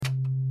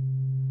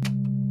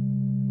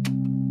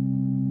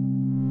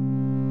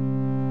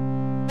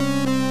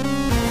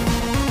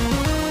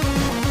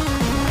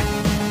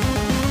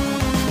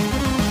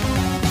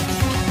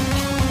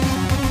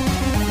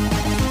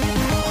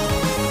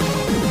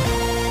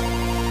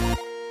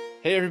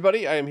Hey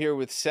everybody, I am here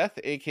with Seth,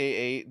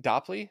 aka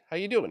Dopply. How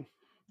you doing?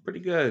 Pretty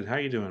good. How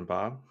you doing,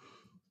 Bob?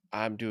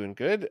 I'm doing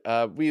good.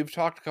 We've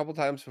talked a couple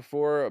times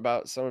before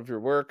about some of your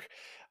work,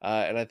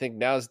 and I think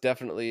now is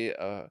definitely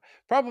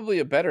probably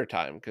a better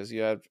time because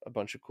you have a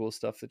bunch of cool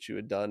stuff that you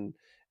had done in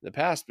the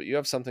past, but you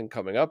have something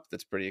coming up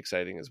that's pretty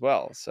exciting as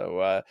well.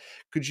 So,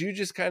 could you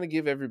just kind of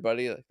give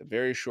everybody like a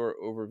very short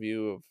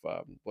overview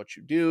of what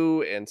you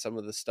do and some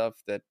of the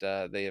stuff that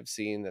they have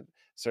seen that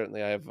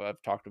certainly I've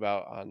talked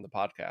about on the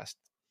podcast?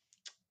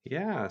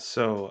 Yeah,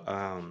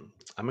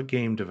 I'm a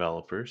game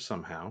developer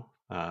somehow.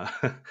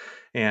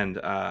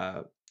 And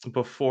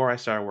Before I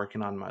started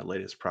working on my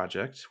latest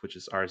project, which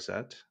is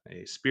RZ,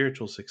 a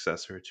spiritual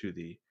successor to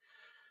the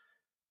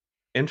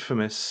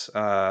infamous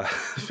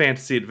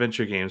fantasy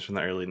adventure games from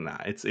the early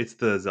it's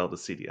the Zelda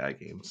CDI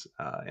games.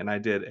 And I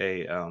did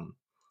a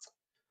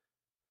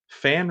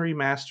fan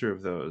remaster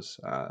of those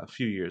a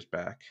few years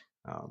back.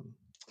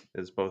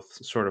 Is both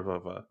sort of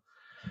a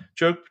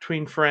joke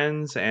between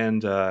friends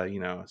and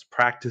it's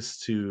practice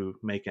to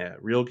make a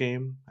real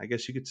game, I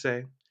guess you could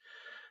say.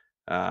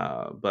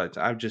 But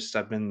I've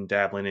been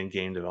dabbling in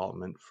game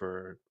development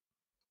for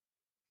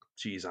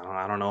geez,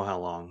 I don't know how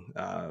long,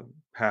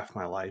 half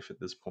my life at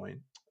this point.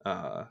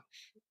 uh,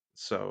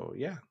 so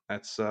yeah,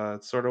 that's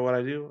sort of what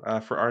I do.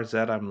 For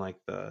RZ, I'm like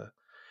the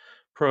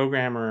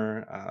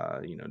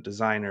programmer,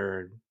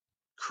 designer,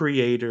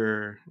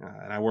 creator,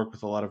 and I work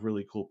with a lot of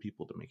really cool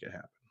people to make it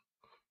happen.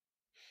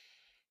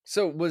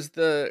 So was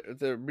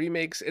the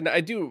remakes, and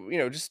I do,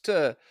 just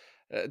to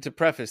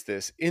preface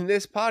this, in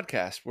this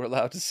podcast, we're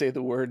allowed to say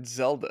the word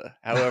Zelda.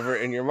 However,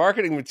 in your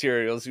marketing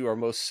materials, you are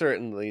most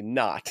certainly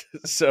not.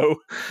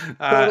 So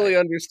uh, totally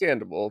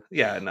understandable.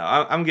 Yeah, no,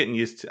 I'm getting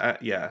used to.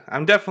 Yeah,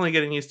 I'm definitely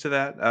getting used to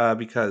that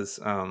because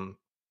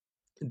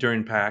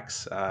during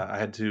PAX, I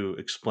had to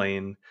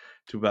explain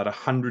to about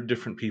 100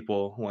 different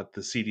people what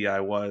the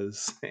CDI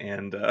was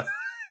and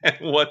and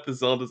what the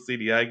Zelda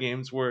CDI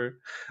games were.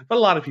 But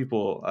a lot of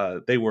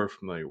people they were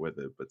familiar with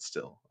it, but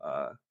still,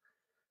 I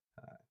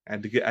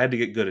had to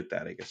get good at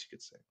that, I guess you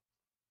could say.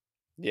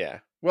 Yeah.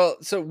 Well,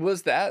 so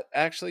was that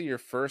actually your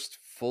first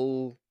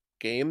full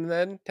game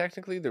then?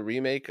 Technically, the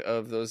remake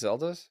of those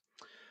Zeldas.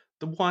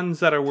 The ones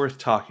that are worth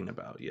talking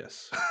about,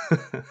 yes.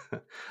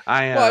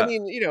 I Well, I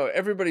mean,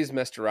 everybody's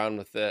messed around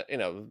with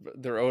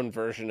their own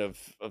version of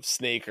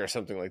Snake or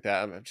something like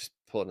that. I'm just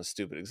pulling a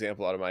stupid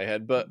example out of my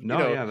head, but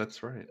No, yeah,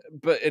 that's right.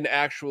 an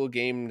actual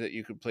game that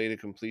you could play to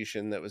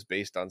completion that was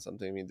based on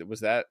something. I mean, was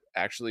that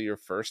actually your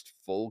first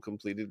full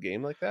completed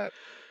game like that?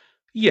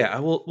 Yeah,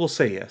 we'll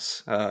say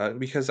yes,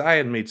 because I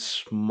had made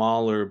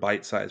smaller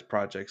bite-sized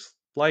projects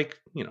like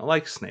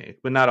Snake,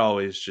 but not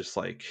always just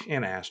like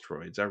and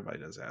asteroids. Everybody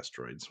does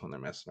asteroids when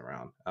they're messing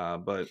around.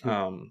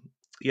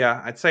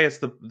 Yeah, I'd say it's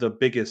the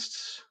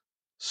biggest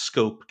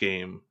scope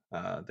game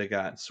that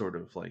got sort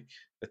of like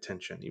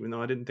attention, even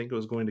though I didn't think it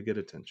was going to get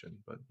attention.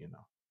 But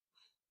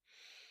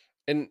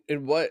And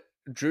what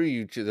drew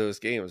you to those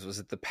games? Was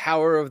it the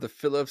power of the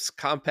Philips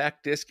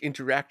compact disc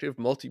interactive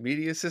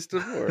multimedia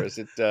system, or is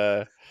it?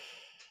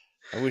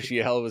 I wish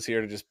Yahel was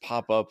here to just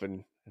pop up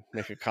and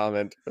make a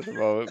comment at the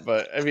moment.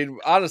 But I mean,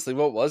 honestly,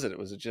 what was it?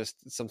 Was it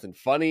just something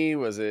funny?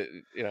 Was it,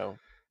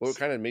 what S-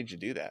 kind of made you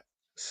do that?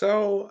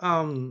 so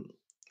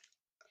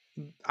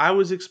I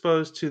was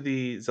exposed to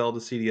the Zelda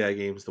CDI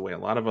games the way a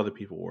lot of other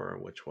people were,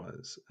 which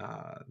was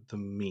the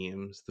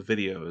memes, the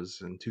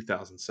videos in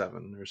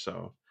 2007 or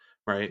so,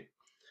 right?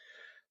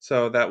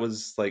 So that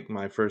was like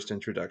my first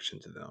introduction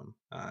to them,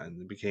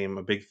 and it became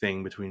a big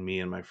thing between me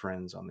and my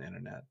friends on the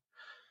internet.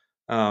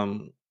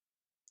 Um,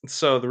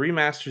 so the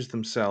remasters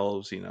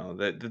themselves,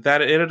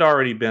 that it had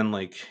already been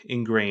like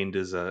ingrained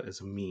as a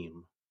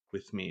meme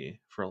with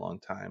me for a long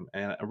time,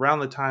 and around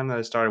the time that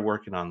I started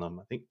working on them,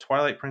 I think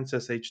Twilight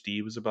Princess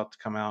HD was about to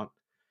come out.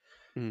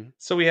 Mm.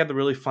 So we had the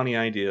really funny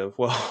idea of,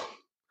 well,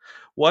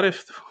 what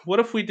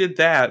if we did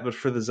that, but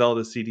for the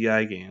Zelda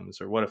CDI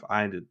games, or what if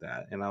I did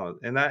that?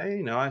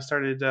 I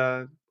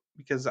started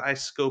because I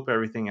scope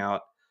everything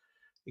out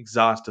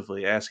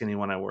exhaustively, ask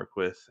anyone I work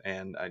with,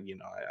 and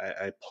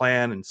I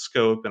plan and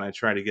scope, and I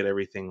try to get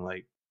everything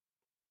like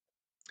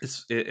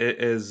as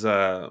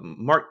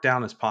marked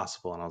down as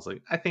possible. And I was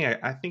like, I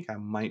think I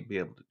might be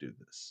able to do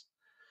this.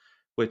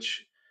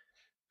 Which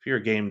if you're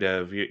a game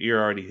dev,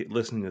 you're already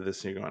listening to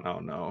this and you're going, "Oh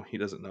no, he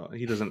doesn't know.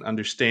 He doesn't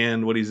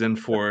understand what he's in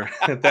for."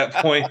 At that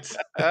point,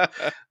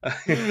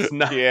 it's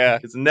not. Yeah.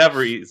 It's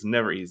never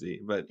easy.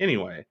 But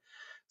anyway,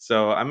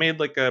 so I made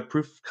like a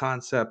proof of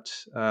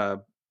concept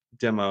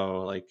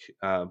demo, like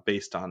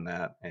based on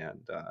that,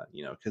 and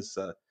because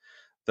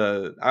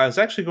the I was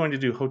actually going to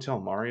do Hotel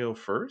Mario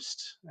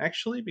first,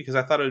 actually, because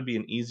I thought it would be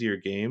an easier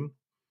game,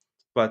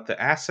 but the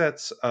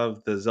assets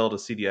of the Zelda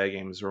CDI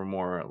games were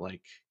more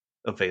like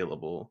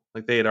available.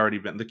 Like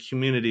the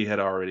community had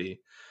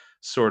already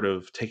sort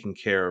of taken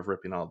care of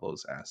ripping all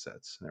those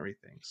assets and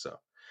everything. So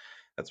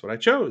that's what I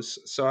chose.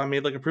 So I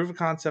made like a proof of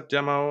concept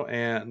demo,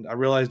 and I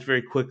realized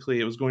very quickly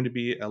it was going to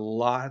be a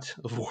lot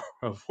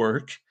of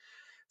work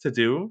to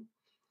do.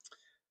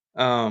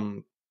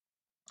 Um,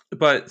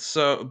 but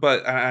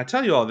I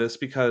tell you all this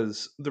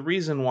because the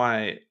reason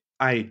why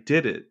I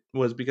did it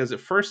was because at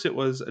first it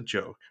was a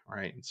joke,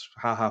 right? It's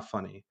haha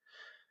funny.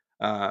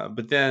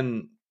 But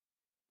then,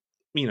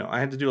 I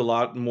had to do a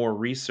lot more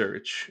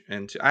research,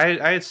 and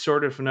I had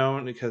sort of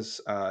known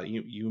because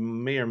you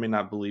may or may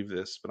not believe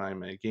this, but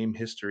I'm a game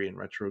history and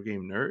retro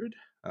game nerd.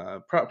 Hmm.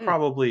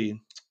 Probably a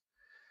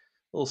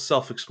little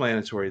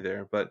self-explanatory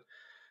there, but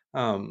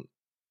um,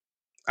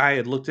 I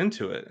had looked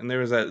into it, and there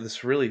was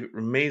this really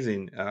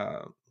amazing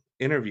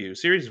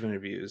series of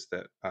interviews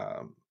that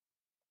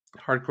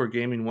Hardcore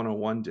Gaming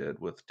 101 did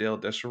with Dale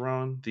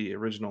Descheron, the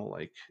original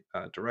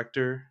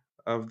director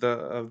of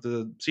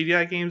the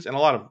CDI games, and a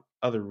lot of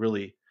other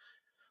really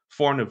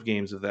formative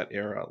games of that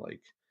era,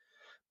 like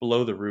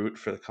Below the Root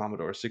for the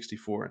Commodore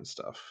 64 and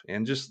stuff.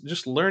 And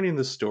just learning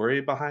the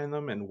story behind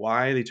them and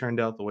why they turned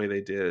out the way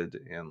they did,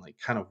 and like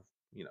kind of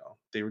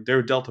they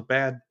were dealt a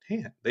bad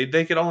hand.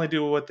 They could only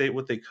do what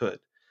they could.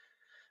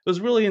 It was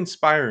really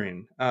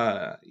inspiring.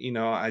 I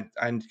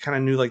kind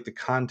of knew like the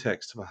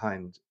context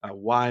behind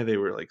why they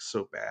were like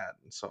so bad,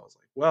 and so I was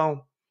like,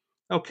 well,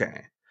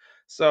 okay,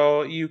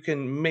 so you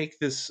can make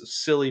this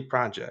silly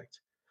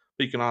project,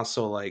 but you can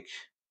also like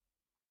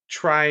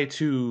try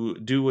to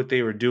do what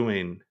they were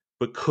doing,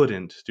 but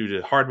couldn't due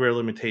to hardware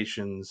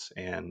limitations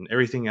and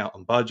everything out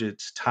on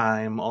budgets,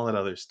 time, all that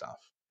other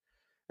stuff.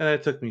 And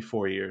it took me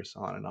 4 years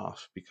on and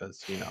off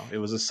because, it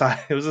was a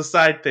side it was a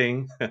side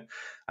thing.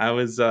 I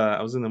was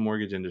in the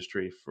mortgage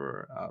industry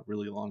for a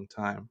really long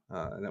time,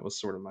 and that was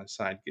sort of my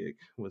side gig,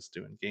 was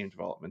doing game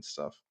development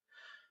stuff.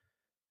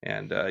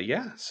 And,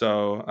 yeah,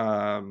 so,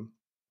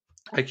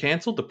 I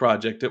canceled the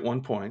project at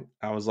one point.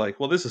 I was like,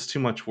 "Well, this is too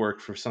much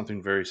work for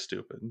something very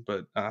stupid,"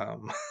 but,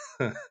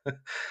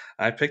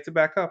 I picked it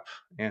back up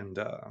and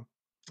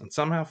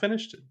somehow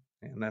finished it,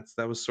 and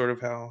that was sort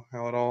of how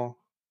it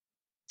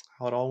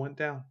all went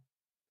down.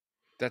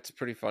 That's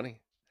pretty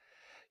funny.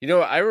 You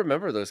know, I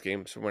remember those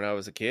games from when I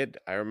was a kid.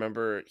 I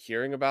remember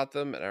hearing about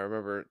them, and I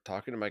remember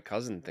talking to my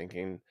cousin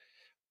thinking,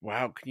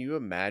 wow, can you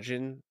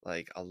imagine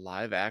like a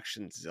live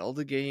action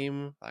Zelda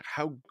game? Like,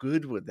 how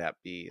good would that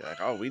be? Like,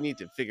 oh, we need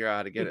to figure out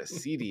how to get a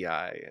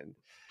CDI. And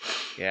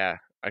yeah,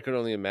 I could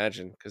only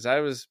imagine because I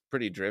was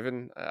pretty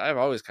driven. I've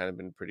always kind of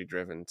been pretty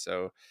driven.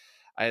 So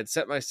I had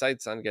set my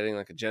sights on getting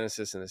like a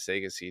Genesis and a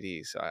Sega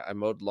CD. So I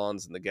mowed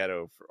lawns in the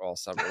ghetto for all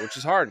summer, which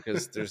is hard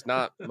because there's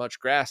not much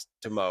grass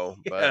to mow,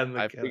 Yeah, but in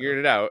the I ghetto. figured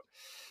it out.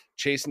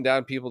 Chasing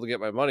down people to get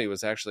my money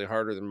was actually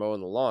harder than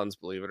mowing the lawns,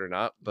 believe it or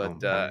not. Oh,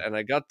 But my. and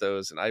I got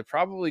those, and I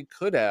probably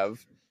could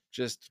have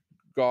just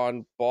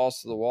gone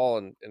balls to the wall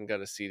and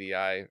got a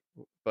CDI,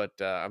 but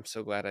I'm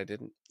so glad I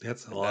didn't.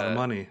 That's a And lot of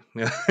money.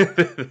 Yeah.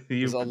 was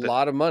You a put that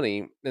lot of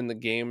money in the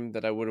game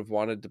that I would have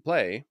wanted to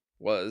play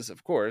was,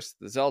 of course,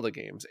 the Zelda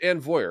games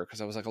and Voyeur because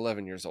I was like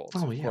 11 years old.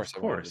 So Oh, of yeah, course of I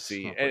wanted to course.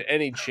 see Oh, but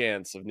any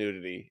chance of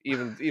nudity,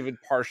 even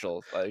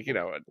partial, like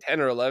at 10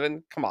 or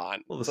 11. Come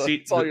on, well,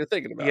 that's all you're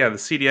thinking about. yeah, the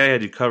CDI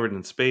had you covered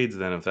in spades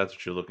then, if that's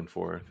what you're looking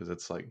for, because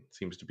it's like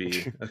seems to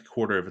be a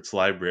quarter of its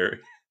library.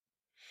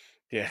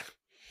 Yeah.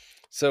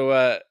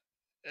 So,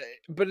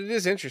 but it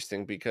is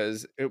interesting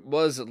because it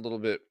was a little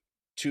bit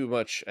too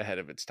much ahead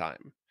of its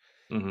time,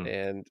 Mhm.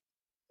 and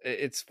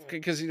it's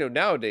because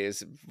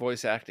nowadays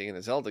voice acting in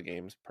the Zelda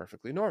games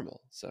perfectly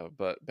normal. So,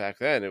 but back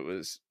then it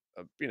was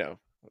it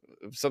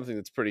was something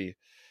that's pretty.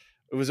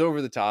 It was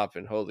over the top,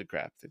 and holy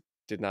crap, it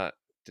did not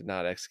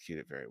execute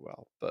it very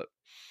well. But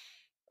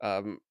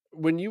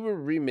when you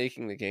were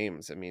remaking the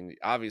games, I mean,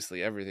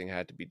 obviously everything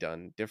had to be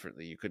done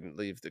differently. You couldn't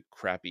leave the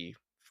crappy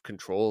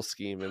control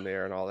scheme in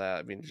there and all that.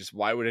 I mean, just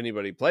why would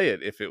anybody play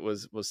it if it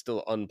was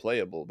still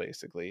unplayable,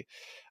 basically?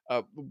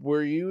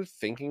 Were you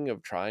thinking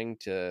of trying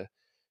to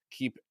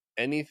keep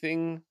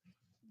anything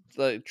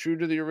like true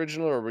to the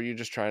original, or were you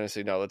just trying to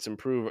say no, let's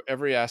improve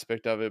every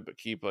aspect of it, but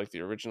keep like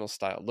the original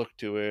style look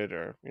to it,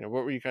 or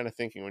what were you kind of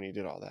thinking when you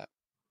did all that?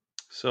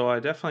 So I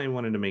definitely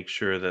wanted to make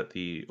sure that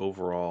the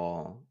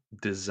overall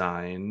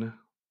design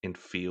and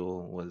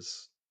feel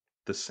was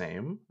the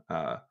same.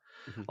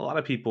 Mhm. A lot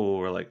of people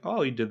were like,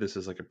 "Oh, you did this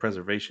as like a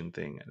preservation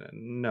thing,"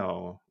 and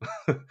no,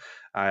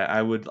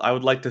 I would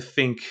like to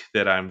think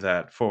that I'm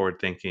that forward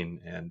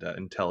thinking and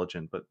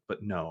intelligent,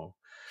 but no.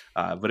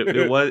 I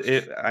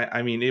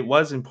mean, it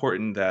was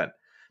important that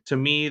to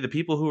me, the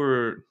people who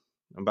were,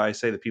 and by I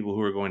say the people who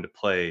were going to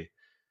play,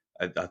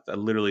 I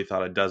literally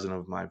thought a dozen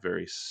of my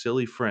very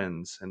silly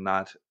friends, and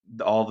not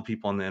all the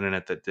people on the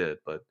internet that did,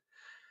 but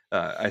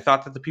I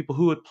thought that the people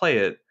who would play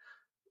it,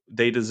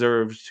 they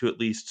deserved to at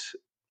least,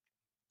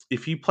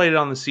 if you played it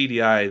on the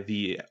CDI,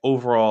 the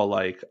overall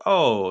like,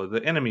 oh,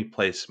 the enemy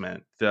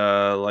placement,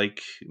 the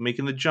like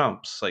making the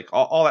jumps, like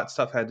all that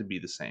stuff had to be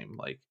the same.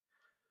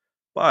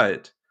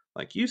 But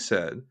like you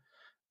said,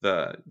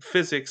 the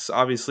physics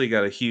obviously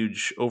got a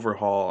huge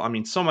overhaul. I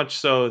mean, so much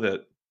so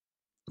that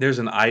there's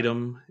an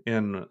item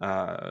in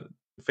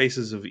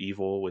Faces of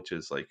Evil, which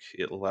is like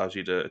it allows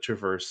you to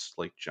traverse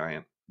like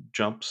giant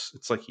jumps.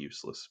 It's like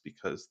useless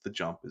because the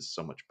jump is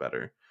so much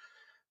better.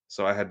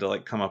 So I had to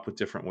like come up with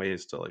different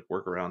ways to like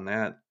work around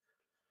that.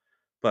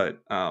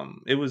 But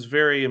it was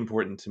very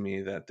important to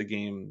me that the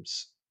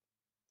games,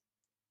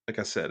 like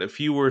I said, if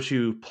you were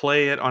to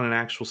play it on an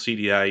actual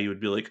CDI, you would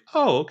be like,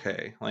 "Oh,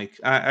 okay." Like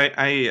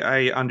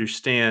I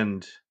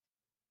understand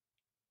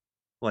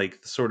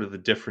like sort of the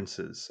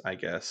differences, I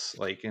guess,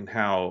 like in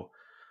how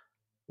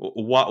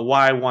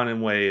why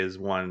one way is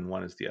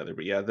one is the other.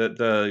 But yeah,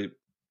 the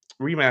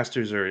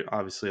remasters are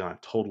obviously on a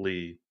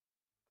totally,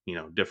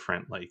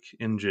 different like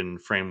engine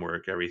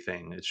framework.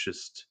 Everything. It's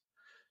just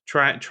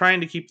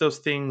trying to keep those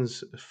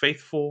things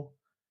faithful,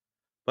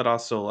 but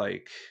also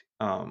like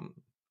um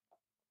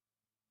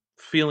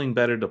feeling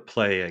better to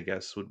play, I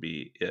guess, would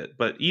be it.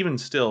 But even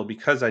still,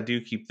 because I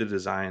do keep the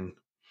design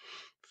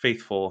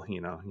faithful,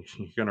 you're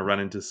going to run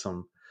into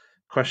some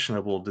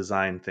questionable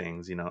design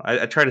things.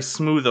 I try to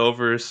smooth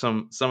over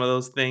some of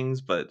those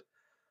things, but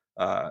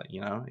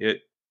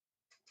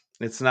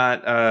it's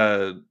not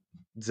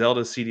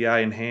Zelda CDI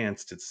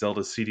enhanced. It's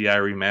Zelda CDI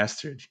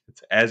remastered.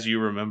 It's as you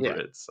remember Yeah.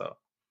 it. So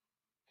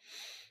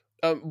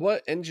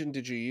What engine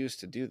did you use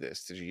to do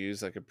this? Did you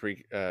use like a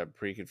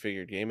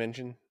pre-configured game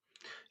engine?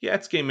 yeah,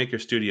 it's Game Maker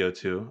Studio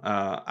too.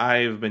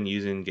 I've been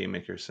using Game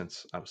Maker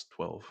since I was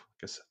 12, I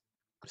guess.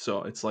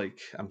 So it's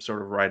like I'm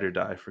sort of ride or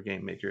die for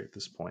Game Maker at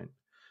this point.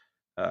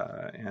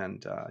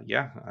 And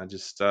yeah, I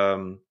just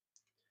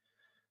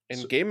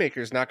And so, Game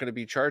Maker's not going to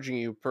be charging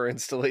you per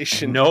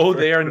installation no, for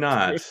they are the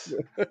not. first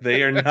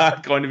They are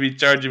not going to be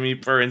charging me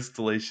per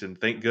installation.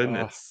 Thank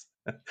one. goodness.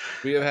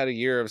 We have had a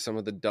year of some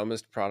of the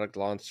dumbest product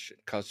launch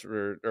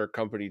customer or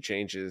company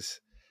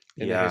changes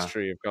in the Yeah,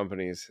 history of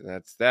companies.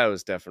 That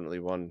was definitely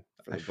one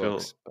for I the feel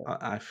books. But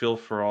I feel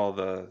for all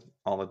the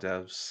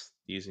devs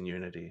using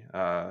Unity.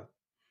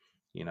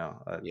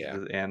 yeah,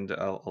 And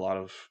a lot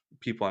of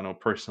people I know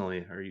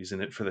personally are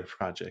using it for their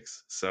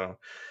projects. So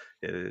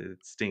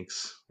it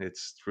stinks.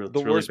 the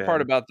It's really worst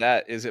part bad. about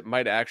that is it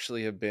might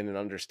actually have been an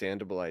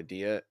understandable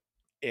idea,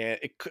 and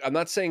I'm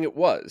not saying it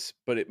was,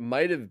 but it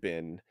might have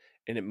been,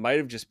 and it might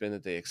have just been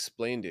that they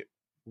explained it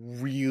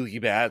really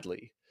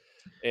badly.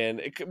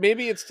 And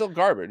maybe it's still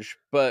garbage,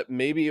 but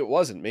maybe it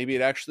wasn't. Maybe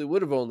it actually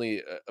would have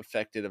only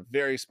affected a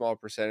very small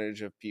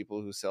percentage of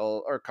people who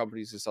sell or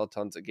companies who sell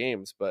tons of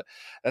games. But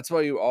that's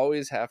why you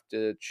always have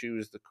to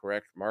choose the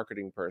correct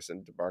marketing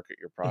person to market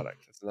your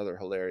product. That's another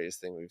hilarious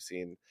thing we've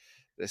seen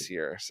this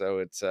year. So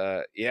it's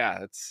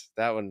yeah, it's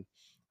that one.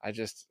 I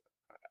just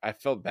I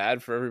felt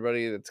bad for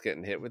everybody that's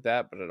getting hit with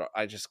that, but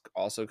I just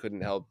also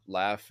couldn't help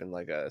laugh in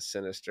like a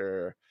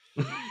sinister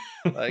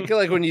like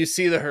when you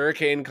see the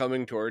hurricane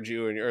coming towards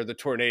you or the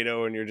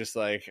tornado and you're just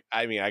like,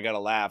 I mean, I gotta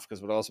laugh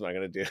because what else am I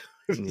gonna do?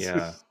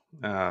 Yeah.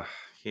 Uh,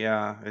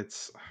 yeah,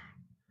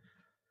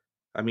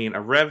 I mean,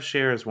 a rev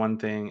share is one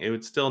thing. It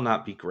would still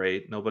not be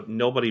great.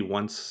 Nobody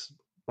wants,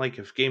 like,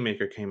 if Game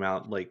Maker came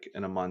out like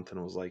in a month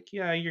and was like,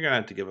 "Yeah, you're gonna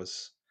have to give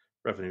us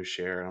revenue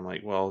share," and I'm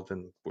like, "Well,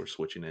 then we're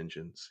switching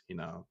engines."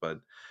 But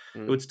it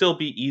Mm. would still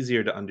be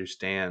easier to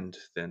understand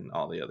than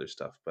all the other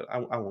stuff. But I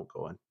won't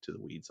go into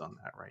the weeds on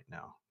that right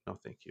now. No,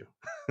 thank you.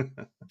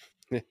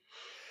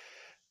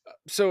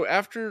 So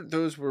after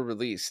those were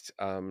released,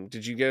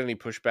 did you get any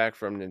pushback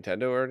from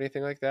Nintendo or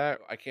anything like that?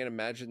 I can't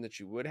imagine that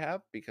you would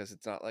have because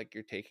it's not like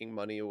you're taking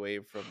money away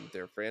from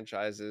their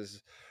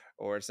franchises,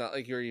 or it's not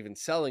like you're even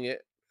selling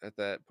it at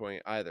that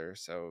point either.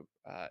 So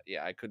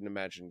yeah, I couldn't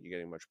imagine you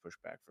getting much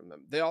pushback from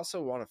them. They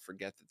also want to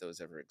forget that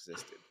those ever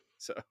existed.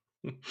 So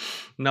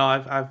No,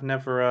 I've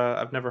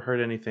never heard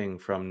anything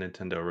from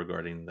Nintendo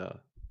regarding the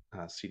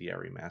CDI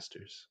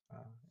remasters,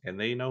 and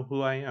they know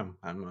who I am.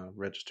 I'm a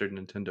registered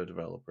Nintendo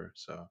developer,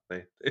 so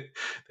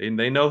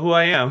they know who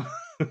I am.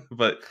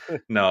 But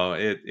no,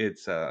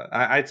 it's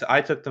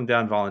I took them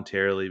down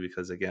voluntarily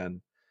because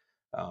again,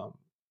 um,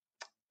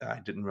 I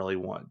didn't really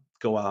want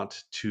go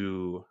out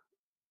to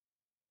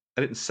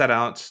I didn't set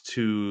out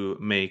to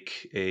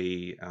make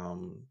a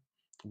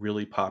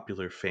really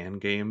popular fan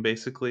game.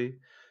 Basically,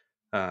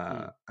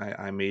 mm,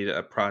 I made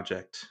a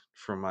project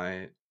for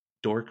my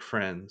dork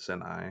friends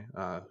and I,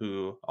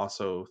 who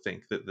also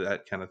think that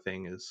that kind of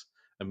thing is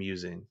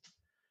amusing.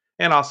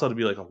 And also to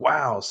be like,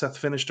 wow, Seth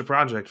finished a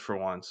project for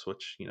once,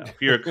 which,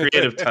 if you're a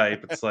creative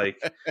type, it's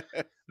like,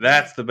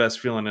 that's the best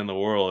feeling in the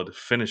world,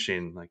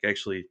 finishing, like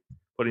actually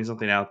putting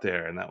something out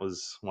there. And that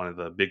was one of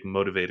the big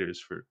motivators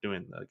for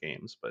doing the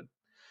games. But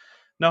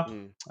no,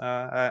 mm.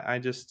 I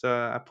just,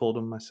 I pulled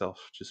them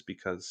myself just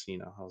because,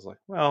 I was like,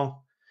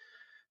 well,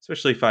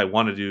 especially if I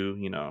want to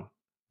do,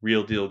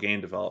 real deal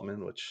game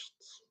development, which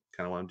is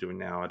kind of what I'm doing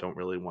now. I don't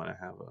really want to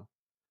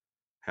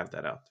have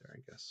that out there,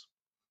 I guess.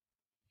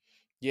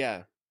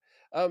 Yeah.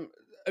 Um,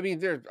 I mean,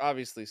 they're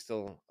obviously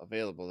still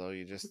available though.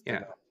 They're Yeah,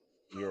 not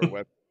your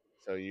web,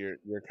 so you're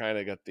kind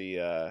of got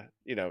the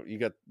you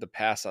got the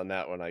pass on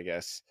that one, I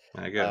guess.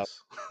 I Uh,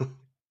 guess.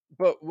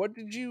 but what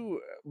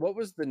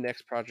was the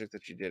next project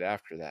that you did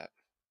after that?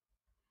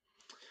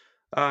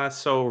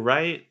 So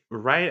right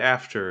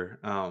after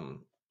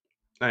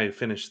I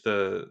finished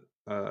the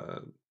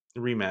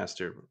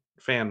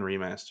fan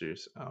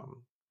remasters,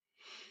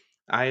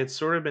 I had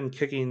sort of been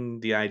kicking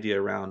the idea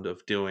around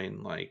of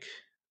doing like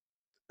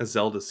a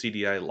Zelda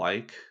CDI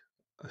like.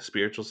 a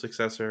spiritual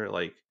successor,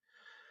 like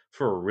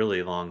for a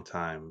really long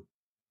time.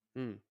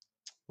 Hmm.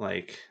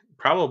 Like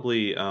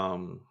probably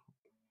I'm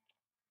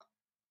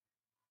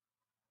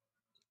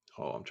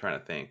trying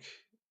to think.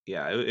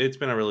 Yeah, it's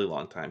been a really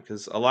long time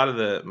because a lot of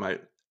the my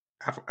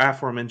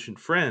aforementioned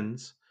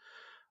friends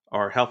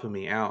are helping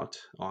me out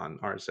on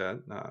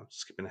RZ.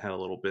 Skipping ahead a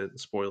little bit,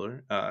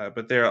 spoiler.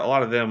 But there, a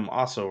lot of them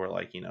also were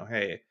like,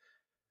 hey, it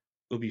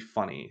would be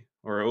funny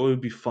or it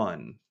would be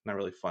fun, not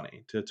really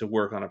funny, to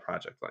work on a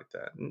project like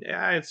that. And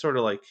yeah, I had sort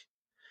of like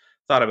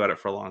thought about it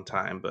for a long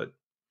time, but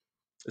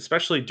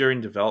especially during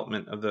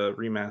development of the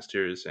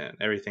remasters and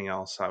everything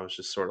else, I was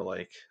just sort of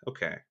like,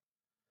 okay.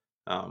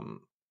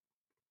 Um,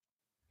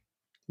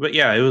 but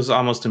yeah, it was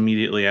almost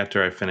immediately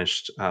after I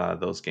finished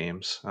those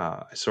games.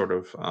 I sort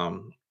of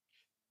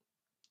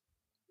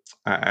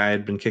I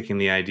had been kicking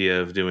the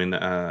idea of doing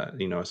a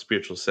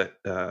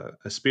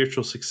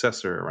spiritual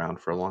successor around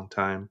for a long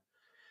time.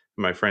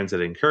 My friends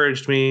had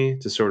encouraged me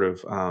to sort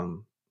of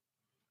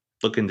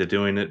look into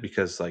doing it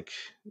because like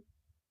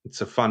it's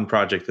a fun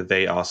project that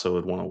they also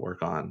would want to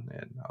work on,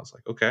 and I was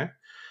like, okay.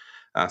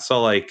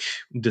 So like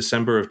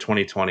December of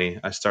 2020,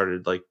 I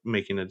started like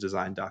making a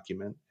design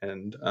document,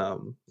 and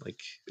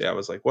like yeah, I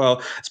was like,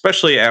 well,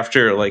 especially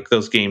after like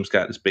those games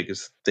got as big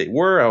as they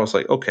were, I was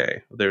like,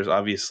 okay, there's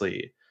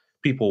obviously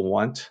people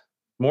want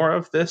more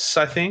of this.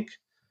 I think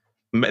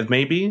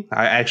maybe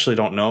I actually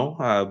don't know,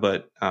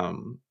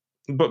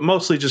 but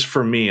mostly just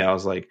for me, I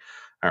was like,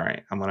 all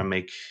right, I'm gonna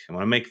make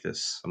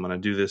this, I'm gonna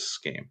do this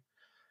game.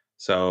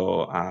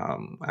 So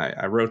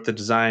I wrote the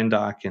design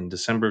doc in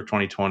December of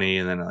 2020,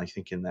 and then I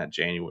think in that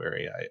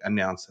January I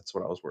announced that's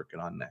what I was working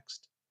on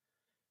next,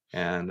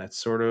 and that's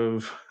sort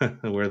of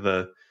where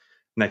the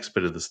next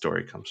bit of the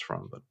story comes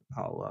from. But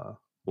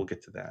we'll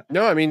get to that.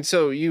 No, I mean,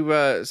 so you've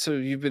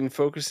been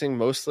focusing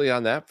mostly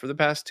on that for the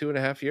past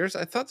 2.5 years.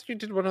 I thought that you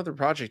did one other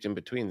project in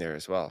between there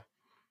as well.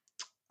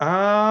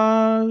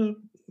 Uh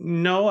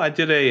no, I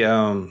did a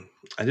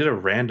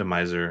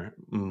randomizer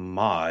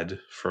mod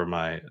for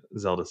my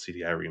Zelda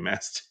CDI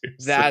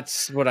remasters.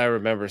 That's what I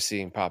remember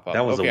seeing pop That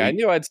up. was a Okay, I week.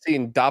 knew I'd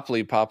seen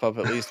Dopply pop up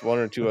at least one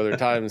or two other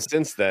times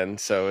since then.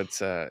 So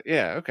it's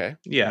yeah, okay.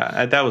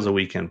 Yeah, that was a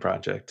weekend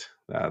project.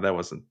 That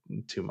wasn't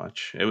too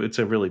much. It's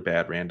a really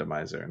bad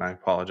randomizer, and I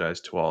apologize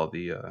to all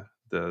the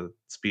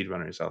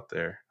speedrunners out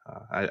there.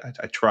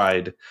 I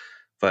tried,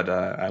 but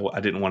I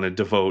didn't want to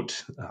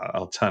devote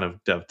a ton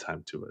of dev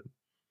time to it.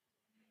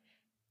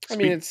 I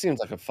mean, Speed, it seems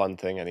like a fun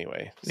thing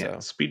anyway. yeah,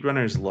 So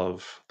speedrunners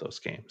love those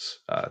games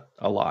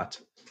a lot,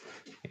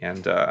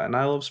 and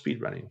I love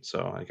speedrunning,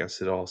 so I guess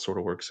it all sort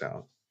of works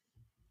out.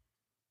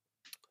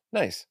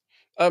 nice.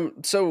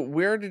 So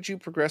where did you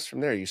progress from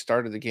there? You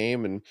started the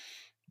game and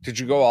did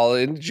you go all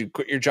in? Did you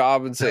quit your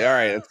job and say, "All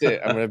right, that's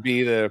it. I'm going to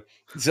be the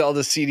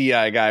Zelda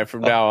CDI guy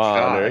from Oh now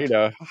on," or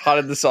God. how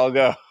did this all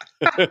go?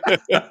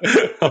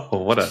 Oh,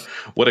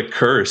 what a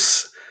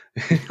curse!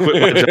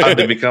 Quit my job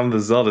to become the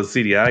Zelda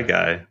CDI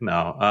guy.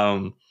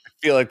 No,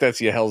 Feel like that's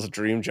your hell's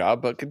dream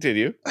job, but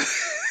continue.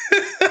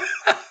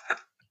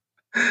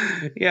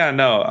 yeah,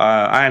 no.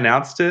 I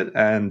announced it,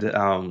 and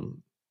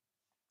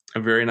a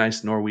very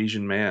nice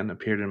Norwegian man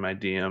appeared in my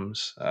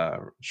DMs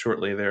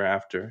shortly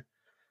thereafter.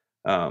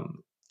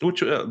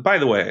 Which, by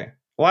the way,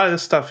 a lot of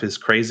this stuff is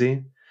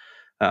crazy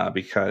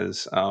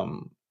because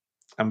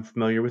I'm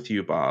familiar with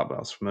you, Bob. I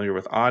was familiar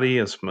with Audie.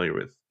 I was familiar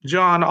with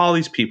John. All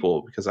these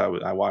people because I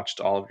watched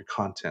all of your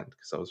content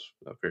because I was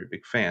a very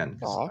big fan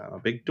because Aw, I'm a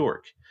big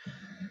dork.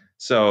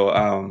 So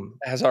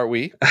as are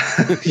we.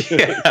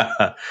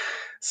 yeah.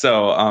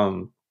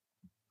 So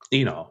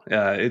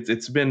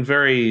it's been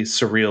very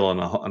surreal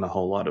in a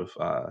whole lot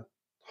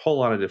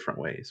of different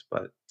ways.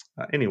 But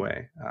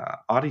anyway,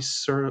 Audie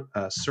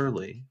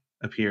Surly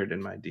appeared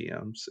in my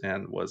DMs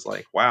and was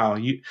like, "Wow,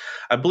 you."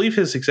 I believe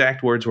his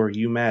exact words were,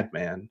 "You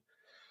madman."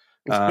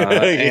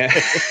 Yeah.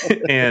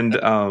 And and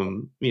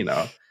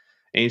and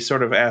he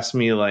sort of asked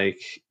me like,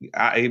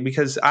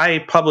 because I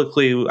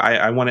publicly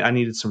I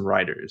needed some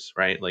writers,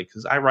 right? Like,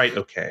 because I write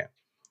okay,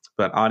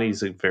 but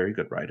Audie's a very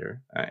good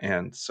writer,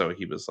 and so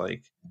he was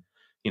like,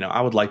 I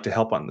would like to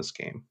help on this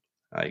game.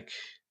 Like,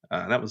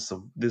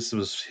 this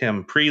was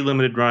him pre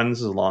limited run. This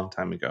is a long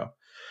time ago.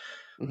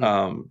 Mhm.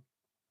 Um,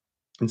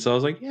 and so I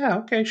was like, yeah,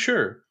 okay,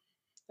 sure.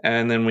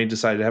 And then we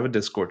decided to have a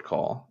Discord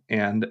call,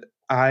 and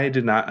I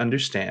did not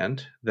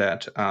understand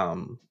that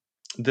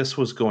this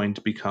was going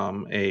to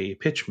become a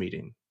pitch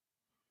meeting.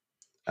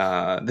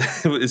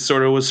 It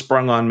sort of was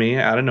sprung on me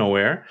out of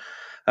nowhere.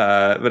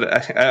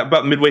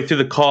 About midway through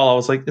the call, I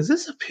was like, "Is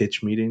this a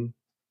pitch meeting?"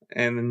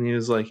 And then he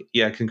was like,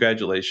 "Yeah,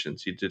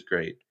 congratulations, you did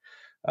great."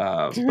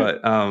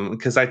 But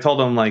because I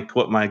told him like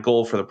what my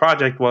goal for the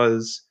project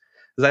was,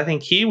 because I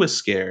think he was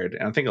scared,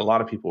 and I think a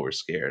lot of people were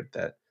scared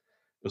that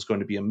it was going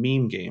to be a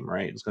meme game,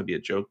 right? It was going to be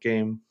a joke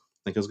game.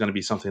 I think it was going to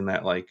be something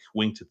that like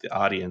winked at the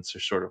audience or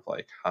sort of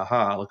like,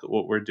 haha, look at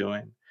what we're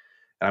doing.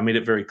 And I made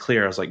it very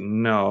clear. I was like,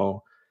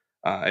 no,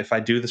 if I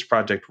do this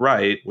project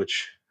right,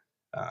 which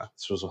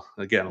this was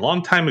again a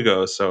long time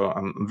ago, so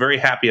I'm very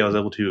happy I was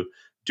able to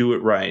do it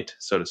right,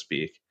 so to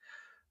speak.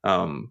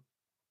 Um,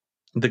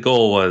 the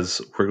goal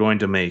was we're going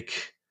to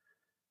make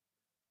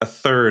a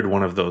third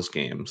one of those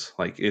games.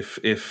 Like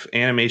if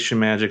Animation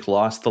Magic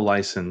lost the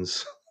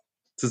license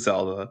to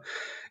Zelda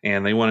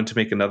and they wanted to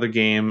make another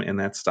game in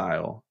that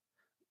style,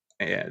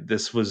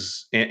 this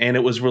was, and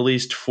it was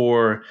released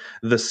for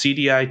the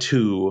CDI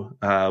 2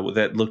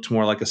 that looked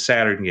more like a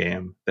Saturn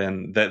game,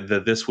 then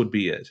that this would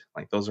be it.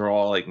 Like those are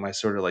all like my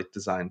sort of like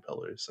design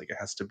pillars. Like it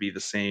has to be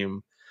the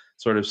same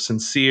sort of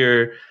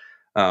sincere,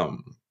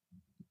 um,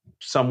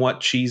 somewhat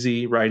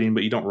cheesy writing,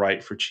 but you don't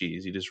write for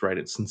cheese. You just write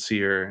it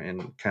sincere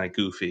and kind of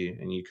goofy,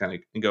 and you kind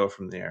of go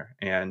from there.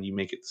 And you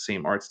make it the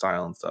same art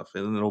style and stuff,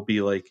 and then it'll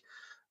be like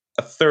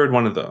a third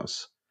one of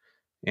those.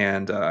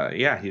 And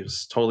yeah, he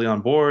was totally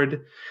on board.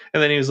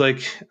 And then he was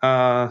like,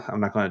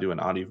 "I'm not going to do an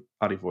audio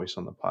voice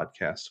on the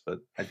podcast, but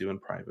I do in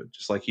private,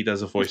 just like he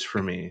does a voice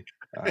for me.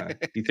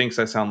 He thinks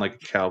I sound like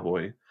a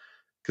cowboy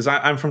because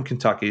I'm from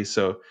Kentucky,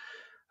 so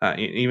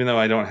even though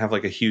I don't have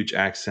like a huge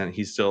accent,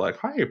 he's still like,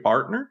 "Hi,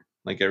 partner,"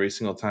 like every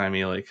single time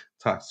he like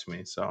talks to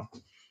me. So,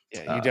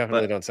 Yeah, you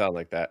definitely but don't sound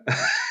like that.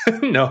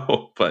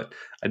 no, but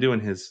I do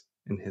in his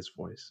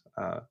voice.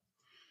 But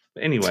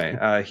anyway,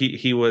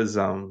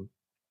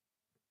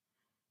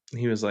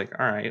 he was like,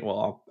 "All right,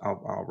 well,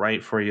 I'll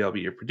write for you. I'll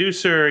be your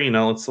producer. You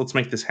know, let's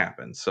make this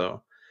happen."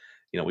 So,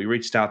 we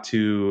reached out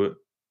to.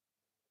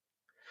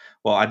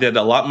 Well, I did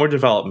a lot more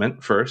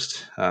development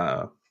first.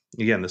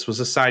 Again, this was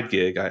a side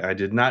gig. I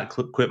did not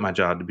quit my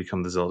job to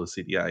become the Zelda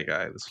CDI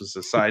guy. This was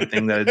a side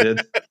thing that I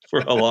did for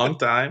a long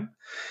time.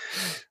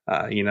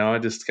 I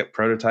just kept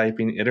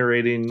prototyping,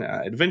 iterating.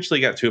 It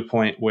eventually got to a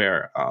point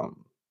where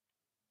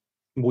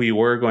we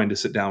were going to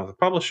sit down with a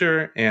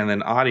publisher, and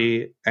then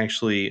Adi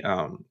actually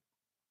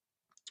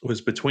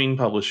was between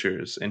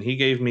publishers, and he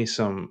gave me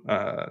some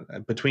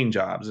between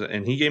jobs,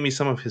 and he gave me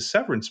some of his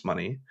severance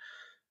money.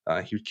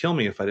 He would kill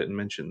me if I didn't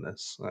mention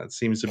this. It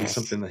seems to be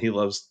something that he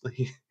loves.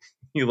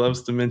 He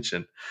loves to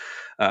mention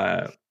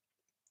uh,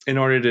 in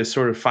order to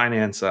sort of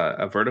finance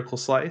a vertical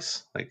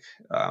slice, like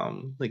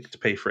to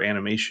pay for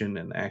animation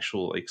and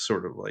actual like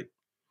sort of like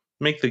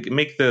make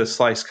the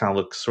slice kind of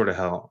look sort of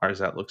how ours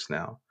that looks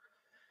now.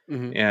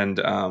 Hmm. And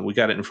we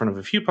got it in front of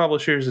a few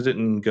publishers. It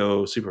didn't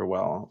go super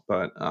well,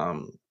 but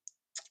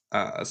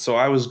so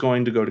I was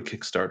going to go to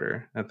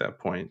Kickstarter at that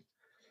point.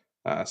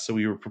 So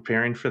we were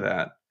preparing for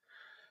that.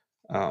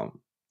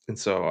 Um, and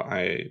so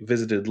I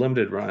visited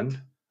Limited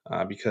Run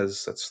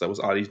because that was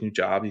Audie's new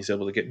job. He's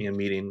able to get me a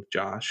meeting with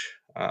Josh.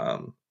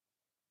 And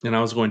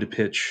I was going to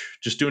pitch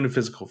just doing a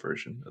physical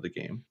version of the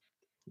game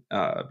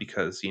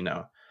because,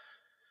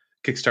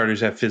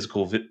 Kickstarters have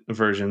physical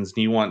versions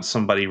and you want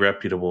somebody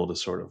reputable to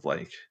sort of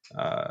like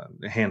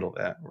handle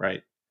that,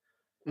 right?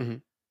 Hmm.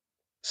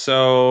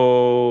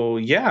 So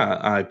yeah,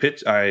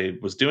 I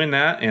was doing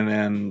that, and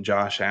then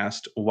Josh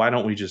asked, "Why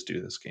don't we just do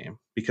this game?"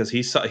 Because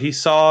he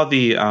saw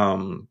the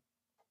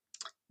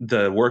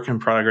work in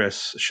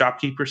progress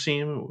shopkeeper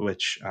scene,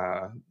 which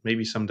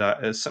maybe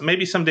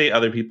someday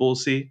other people will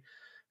see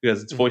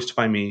because it's Hmm. voiced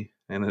by me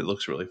and it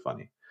looks really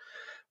funny.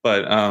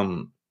 But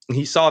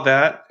he saw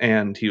that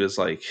and he was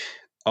like,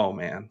 "Oh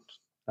man,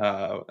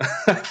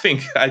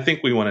 I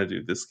think we want to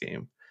do this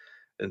game."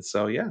 And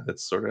so yeah,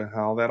 that's sort of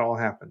how that all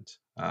happened.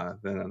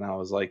 Then I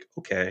was like,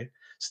 okay,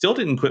 still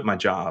didn't quit my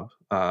job,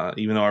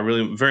 even though I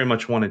really very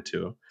much wanted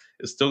to.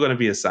 It's still going to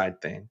be a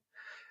side thing.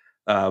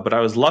 But I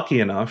was lucky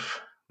enough.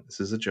 This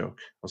is a joke.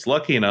 I was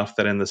lucky enough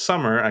that in the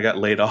summer I got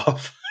laid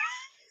off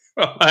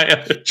from my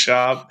other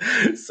job,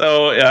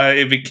 so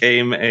it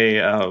became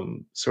a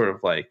sort of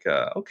like,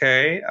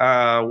 okay,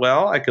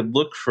 well, I could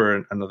look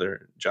for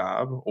another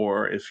job,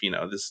 or if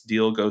this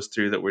deal goes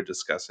through that we're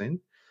discussing,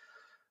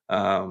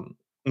 um,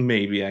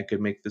 maybe I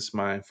could make this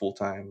my full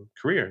time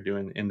career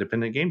doing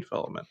independent game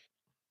development.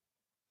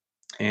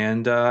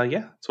 And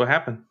yeah, that's what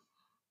happened.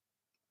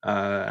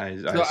 I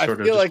So I sort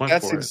of feel just like went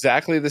that's for it.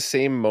 exactly the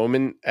same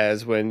moment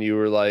as when you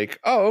were like,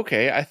 "Oh,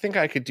 okay, I think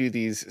I could do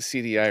these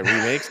CDI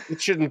remakes.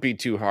 It shouldn't be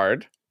too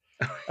hard."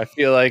 I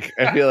feel like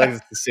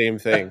it's the same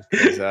thing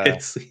because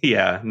It's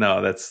yeah,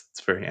 no, it's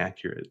very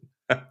accurate.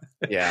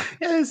 yeah.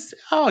 Yes.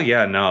 Oh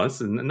yeah, no,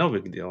 it's no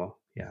big deal.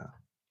 Yeah,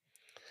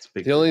 it's a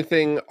big The only deal.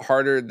 thing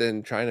harder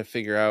than trying to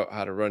figure out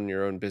how to run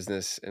your own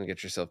business and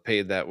get yourself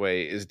paid that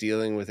way is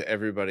dealing with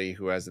everybody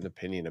who has an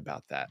opinion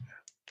about that.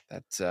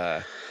 That's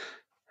uh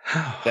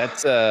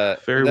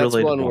Very that's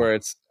one relatable. where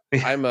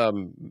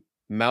I'm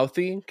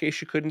mouthy in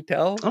case you couldn't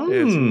tell. It's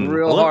A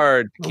real little,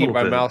 hard to a keep little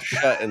my bit. mouth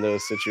shut in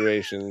those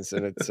situations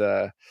and it's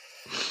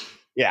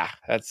yeah,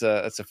 that's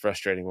a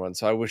frustrating one.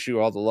 So I wish you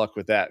all the luck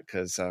with that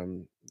cuz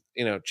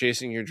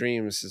chasing your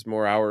dreams is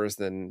more hours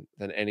than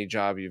any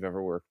job you've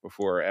ever worked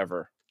before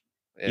ever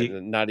You,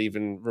 and not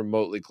even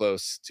remotely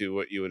close to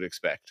what you would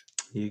expect.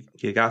 you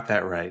got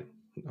that right.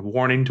 A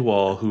warning to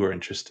all who are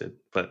interested.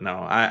 But no,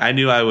 I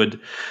knew I would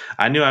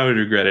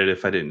regret it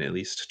if I didn't at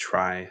least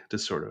try to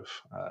sort of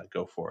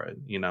go for it.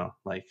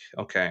 Like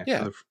okay,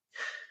 Yeah.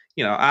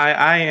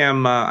 I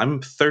am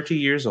I'm 30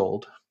 years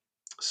old,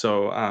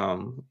 so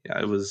yeah,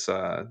 it was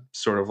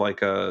sort of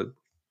like a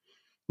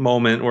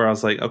moment where I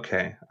was like,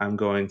 okay, I'm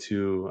going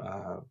to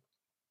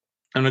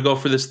I'm gonna go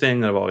for this thing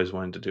that I've always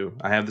wanted to do.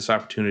 I have this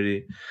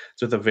opportunity.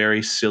 It's with a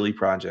very silly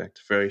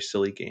project, very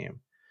silly game,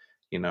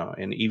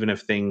 and even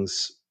if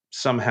things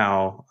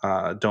somehow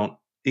don't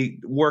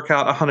work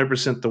out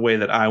 100% the way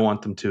that I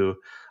want them to,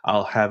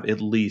 I'll have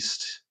at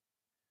least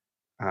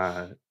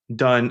uh,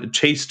 done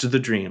chased the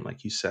dream,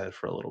 like you said,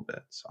 for a little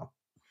bit. So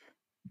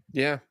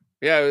Yeah.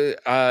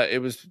 Yeah, it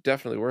was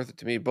definitely worth it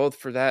to me, both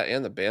for that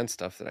and the band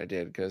stuff that I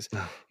did. Because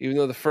even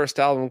though the first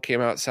album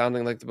came out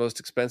sounding like the most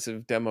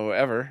expensive demo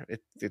ever,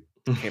 it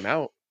came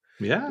out,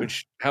 yeah,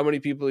 which how many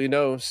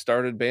people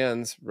started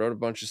bands, wrote a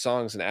bunch of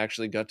songs, and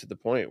actually got to the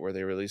point where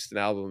they released an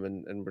album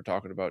and were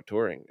talking about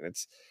touring, and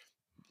it's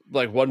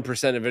like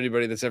 1% of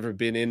anybody that's ever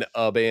been in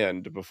a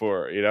band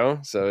before,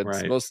 so it's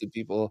right. mostly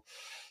people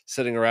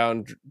sitting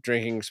around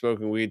drinking,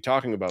 smoking weed,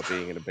 talking about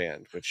being in a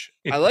band, which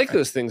I like Right.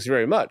 those things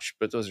very much,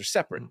 but those are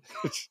separate.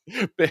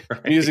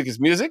 Right. Music is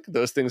music,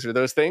 those things are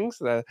those things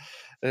that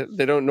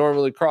they don't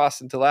normally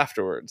cross until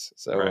afterwards.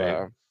 So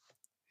Right.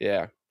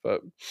 yeah,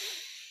 but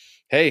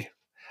hey,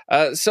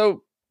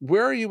 so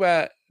where are you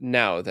at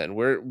now then?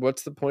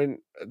 What's the point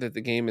that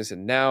the game is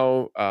in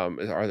now?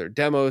 Are there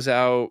demos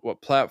out?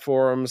 What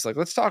platforms? Like,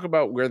 let's talk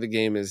about where the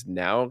game is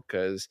now,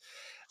 because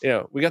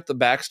we got the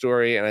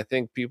backstory, and I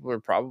think people are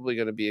probably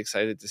going to be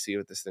excited to see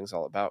what this thing's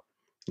all about.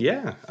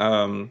 Yeah.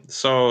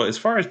 So as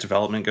far as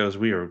development goes,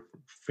 we are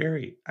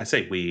very. I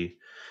say we.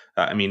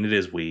 I mean, it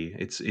is we.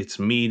 It's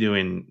me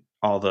doing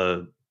all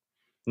the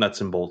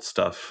nuts and bolts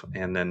stuff,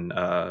 and then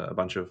a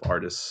bunch of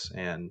artists,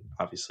 and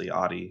obviously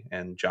Audie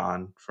and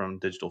John from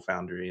Digital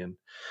Foundry, and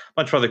a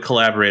bunch of other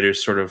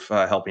collaborators, sort of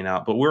helping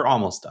out. But we're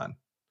almost done.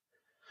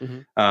 Hmm.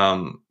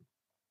 Um,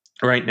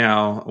 right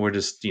now, we're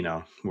just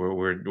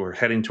we're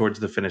heading towards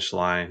the finish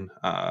line.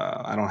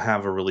 I don't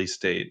have a release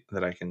date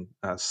that I can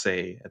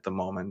say at the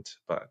moment,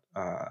 but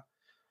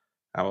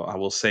I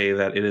will say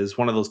that it is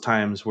one of those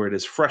times where it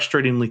is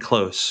frustratingly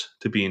close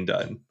to being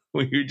done.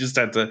 You just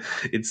have to.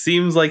 It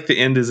seems like the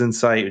end is in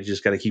sight. You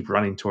just got to keep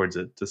running towards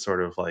it to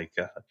sort of like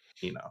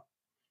you know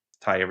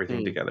tie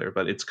everything Mm. together.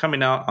 But it's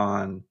coming out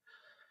on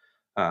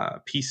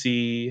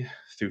PC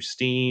through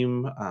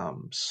Steam,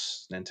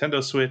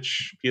 Nintendo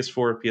Switch,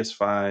 PS4,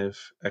 PS5,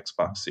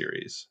 Xbox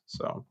Series.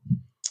 So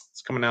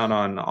it's coming out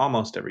on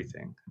almost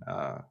everything.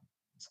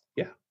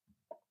 Yeah.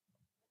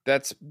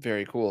 That's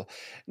very cool.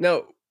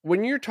 Now,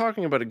 when you're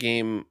talking about a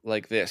game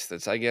like this,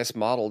 that's, I guess,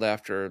 modeled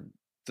after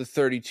the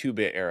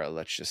 32-bit era,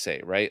 let's just say,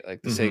 right?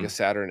 Like the Sega Hmm.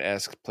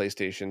 Saturn-esque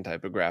PlayStation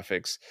type of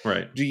graphics.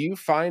 Right. Do you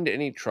find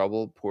any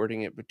trouble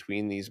porting it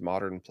between these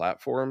modern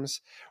platforms?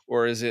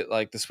 Or is it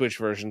like the Switch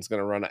version is going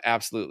to run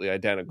absolutely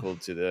identical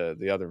to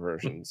the other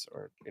versions?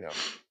 Or,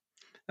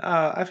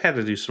 I've had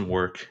to do some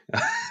work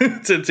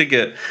to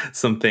get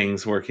some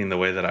things working the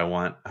way that I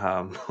want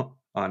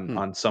hmm.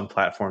 on some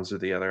platforms or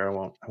the other.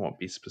 I won't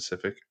be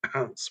specific.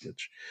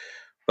 Switch,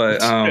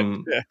 but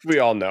um, We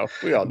all know.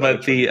 We all know but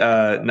which one the you're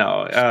talking about.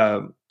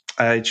 no,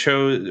 I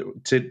chose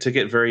to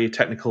get very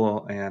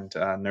technical and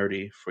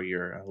nerdy for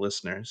your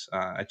listeners.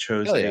 I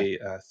chose Hell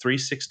yeah. a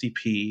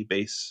 360p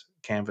base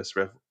canvas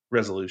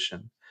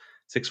resolution,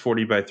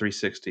 640 by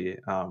 360.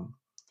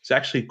 It's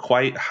actually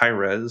quite high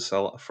res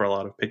for a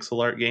lot of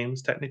pixel art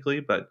games, technically,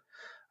 but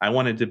I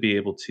wanted to be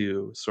able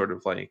to sort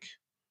of like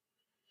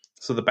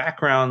so the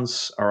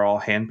backgrounds are all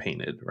hand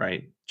painted,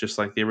 right? Just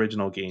like the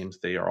original games,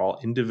 they are all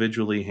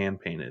individually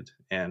hand painted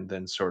and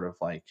then sort of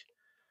like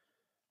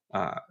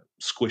uh,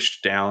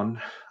 squished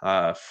down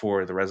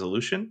for the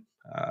resolution.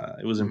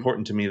 It was Mhm.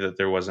 important to me that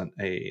there wasn't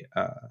a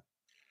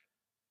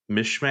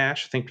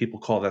mishmash. I think people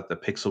call that the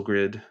pixel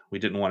grid. We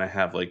didn't want to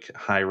have like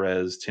high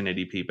res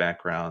 1080p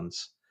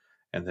backgrounds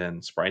and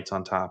then sprites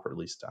on top, or at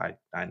least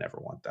I never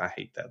want that. I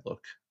hate that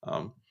look.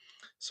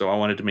 So I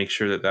wanted to make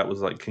sure that that was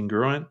like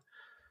congruent.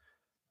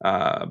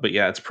 But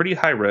yeah, it's pretty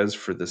high res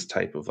for this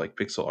type of like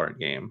pixel art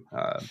game.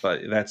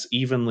 But that's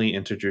evenly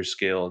integer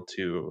scaled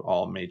to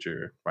all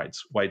major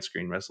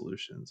widescreen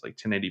resolutions like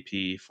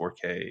 1080p,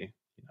 4K,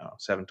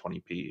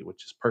 720p,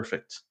 which is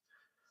perfect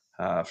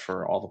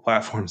for all the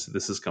platforms that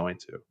this is going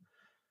to.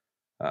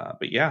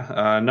 But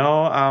yeah,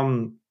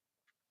 no,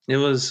 it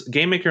was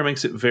Game Maker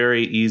makes it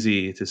very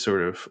easy to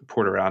sort of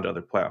port around to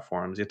other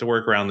platforms. You have to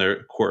work around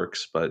their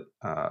quirks, but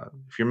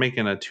if you're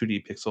making a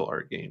 2D pixel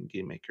art game,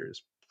 Game Maker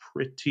is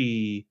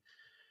pretty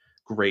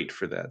great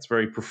for that. It's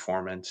very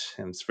performant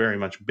and it's very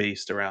much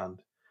based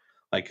around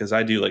like because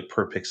I do like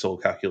per pixel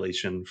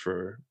calculation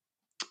for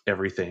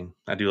everything.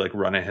 I do like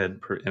run ahead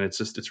per, and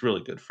it's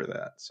really good for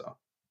that. So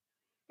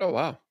Oh,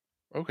 wow.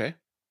 Okay.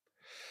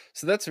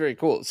 So that's very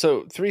cool.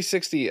 So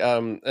 360, I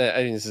mean,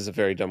 this is a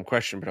very dumb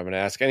question, but I'm going to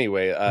ask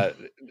anyway.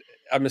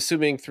 I'm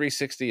assuming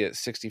 360 at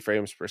 60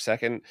 frames per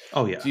second.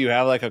 oh Do yeah. you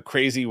have like a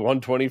crazy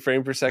 120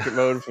 frame per second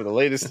mode for the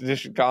latest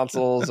edition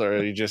consoles, or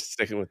are you just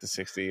sticking with the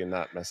 60 and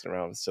not messing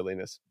around with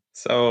silliness?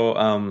 So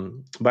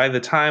by the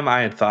time I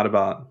had thought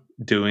about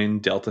doing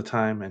Delta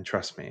Time, and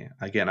trust me,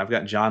 again, I've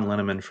got John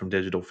Linneman from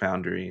Digital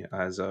Foundry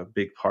as a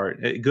big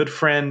part, a good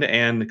friend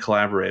and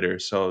collaborator.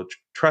 So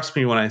trust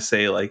me when I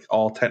say like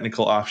all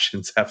technical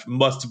options have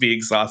must be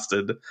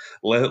exhausted,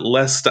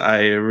 lest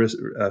I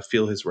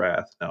feel his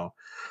wrath. No.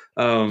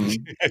 Um,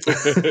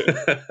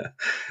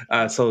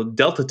 so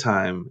delta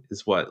time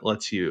is what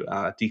lets you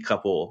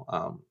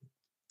decouple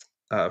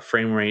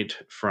frame rate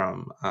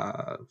from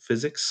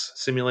physics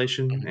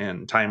simulation Mhm.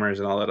 and timers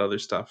and all that other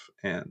stuff.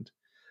 And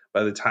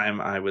by the time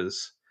I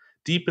was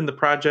deep in the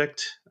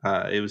project,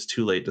 it was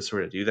too late to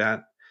sort of do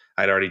that.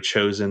 I'd already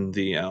chosen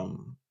the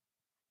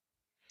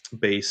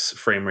base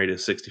frame rate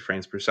is 60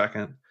 frames per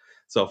second.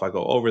 So if I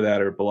go over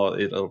that or below,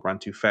 it'll run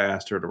too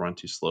fast or it'll run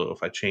too slow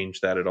if I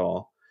change that at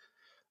all.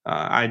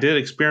 I did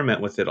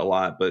experiment with it a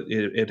lot, but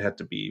it had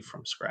to be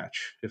from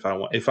scratch if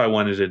I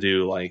wanted to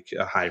do like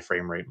a high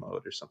frame rate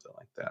mode or something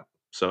like that.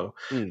 So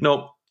Mm.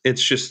 nope,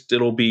 it's just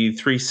it'll be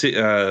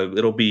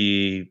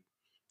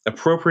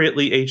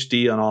appropriately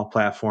HD on all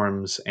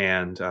platforms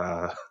and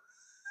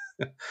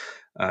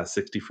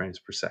 60 frames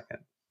per second.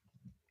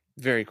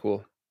 Very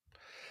cool.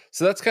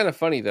 So that's kind of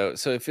funny though.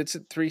 So if it's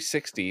at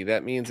 360,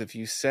 that means if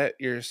you set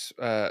your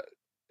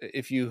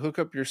if you hook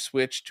up your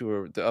Switch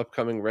to the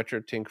upcoming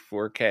RetroTink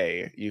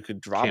 4K, you could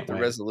drop Can't the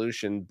wait.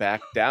 resolution back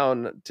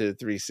down to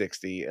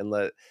 360 and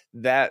let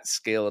that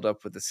scale it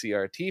up with the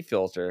CRT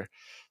filter,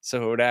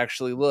 so it would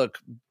actually look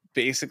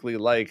basically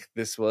like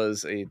this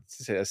was a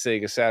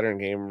Sega Saturn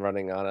game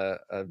running on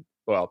a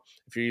well,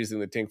 if you're using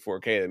the Tink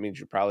 4K, that means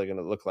you're probably going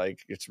to look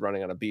like it's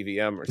running on a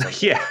BVM or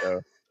something. Yeah,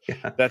 So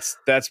yeah,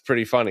 that's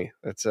pretty funny.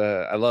 That's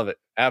I love it.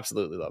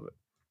 Absolutely love it.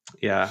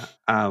 yeah.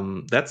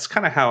 That's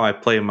kind of how I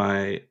play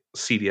my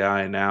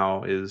CDI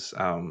now. Is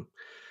I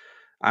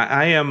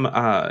am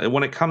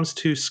when it comes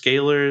to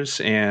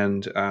scalars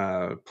and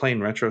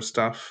playing retro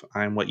stuff,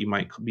 I'm what you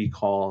might be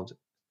called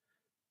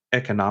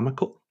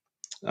economical.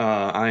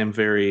 I am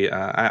very.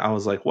 I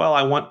was like, well,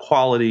 I want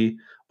quality,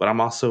 but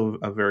I'm also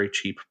a very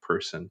cheap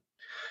person.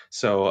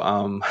 So,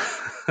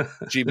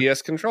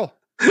 GBS control.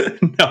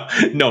 no,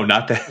 no,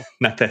 not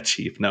that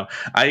cheap. No,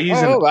 I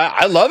use an Oh,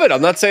 I love it.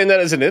 I'm not saying that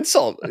as an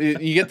insult.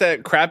 You get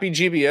that crappy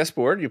GBS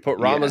board, you put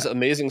Rama's yeah,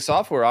 amazing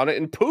software on it,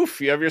 and poof,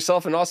 you have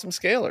yourself an awesome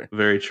scaler.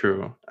 very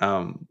true.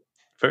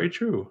 Very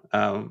true.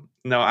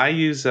 No, I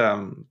use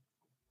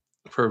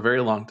for a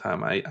very long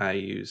time. I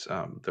use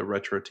the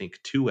RetroTink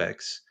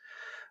 2X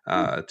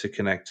Hmm. to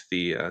connect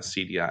the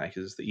CDI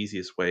because it's the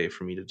easiest way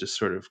for me to just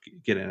sort of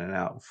get in and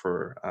out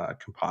for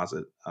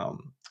composite.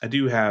 I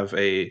do have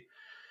a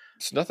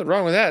There's nothing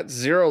wrong with that.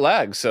 Zero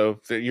lag,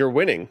 so you're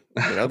winning.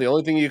 You know, the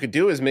only thing you could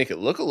do is make it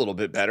look a little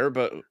bit better,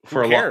 but who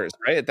for a lot. cares,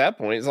 right? At that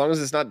point, as long as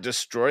it's not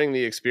destroying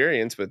the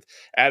experience with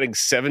adding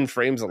 7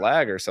 frames of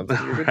lag or something,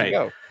 you're good to Right.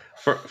 go.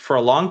 For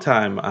a long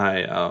time,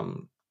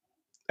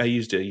 I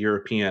used a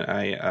European.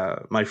 I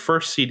my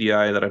first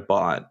CDI that I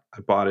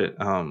bought it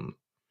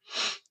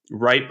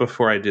right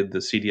before I did the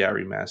CDI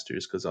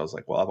remasters because I was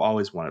like, well, I've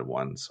always wanted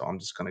one, so I'm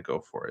just gonna go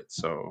for it.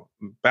 So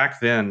back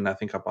then, I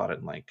think I bought it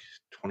in like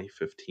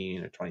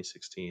 2015 or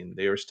 2016.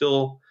 They were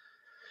still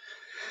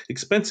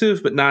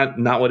expensive, but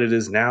not what it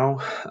is now.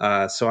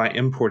 So I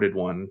imported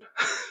one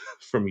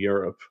from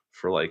Europe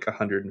for like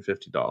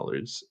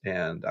 $150,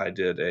 and I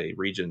did a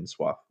region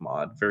swap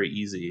mod. Very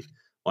easy.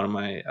 One of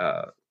my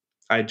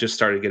I just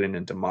started getting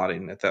into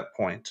modding at that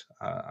point.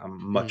 I'm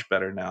Mhm. much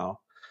better now,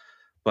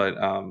 but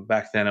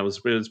back then it was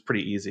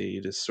pretty easy.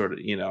 You just sort of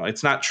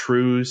it's not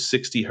true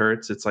 60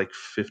 hertz. It's like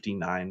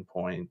 59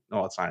 point.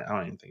 Oh, it's not. I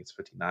don't even think it's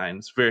 59.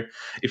 It's very.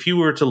 If you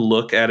were to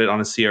look at it on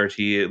a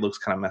CRT, it looks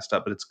kind of messed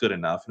up, but it's good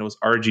enough. And it was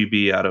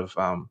RGB out of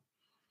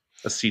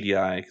a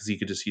CDI because you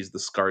could just use the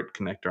SCART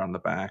connector on the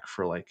back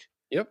for like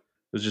Yep.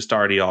 it was just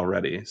already all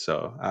ready.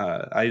 So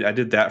I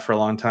did that for a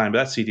long time.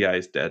 But that CDI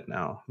is dead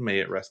now. May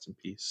it rest in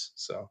peace.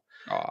 So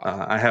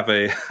Aw. I have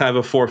a I have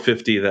a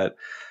 450 that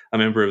a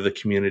member of the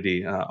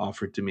community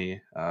offered to me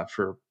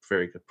for a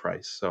very good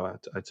price. So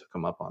I took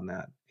him up on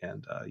that.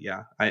 And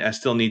yeah, I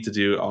still need to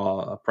do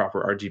a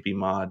proper RGB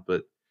mod,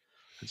 but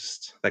I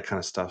just that kind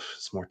of stuff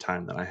is more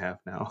time than I have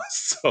now.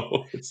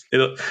 So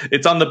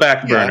it's on the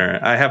back Yeah. burner.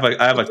 I have a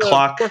But the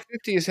clock.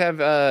 450s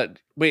have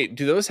wait,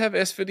 do those have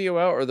S video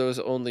out or are those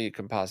only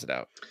composite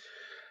out?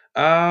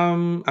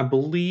 I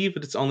believe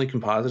it's only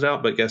composite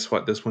out, but guess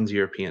what? This one's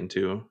European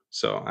too.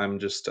 So I'm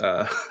just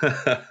I'm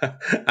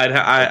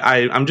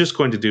just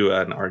going to do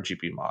an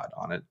RGB mod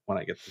on it when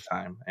I get the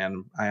time,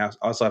 and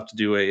also have to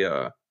do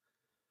a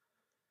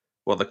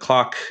well the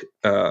clock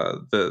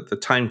the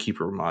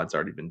timekeeper mod's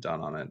already been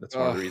done on it. That's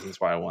one of Oh, the reasons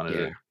why I wanted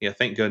yeah. it. Yeah,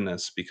 thank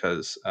goodness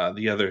because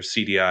the other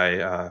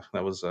CDI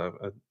that was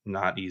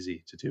not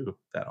easy to do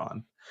that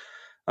on.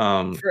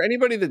 Um, For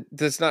anybody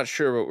that's not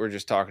sure what we're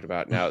just talking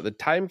about now, the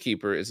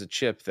timekeeper is a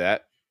chip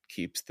that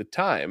keeps the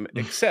time,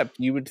 except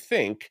you would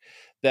think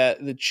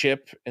that the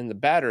chip and the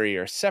battery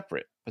are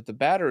separate, but the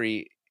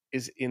battery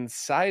is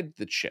inside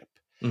the chip.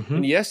 And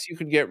mhm. yes, you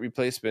could get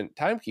replacement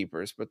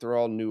timekeepers, but they're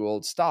all new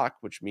old stock,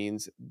 which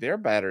means their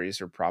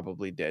batteries are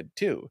probably dead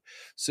too.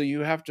 So you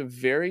have to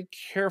very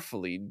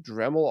carefully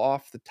Dremel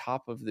off the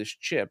top of this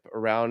chip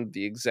around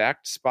the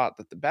exact spot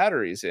that the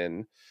battery's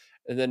in,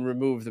 and then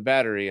remove the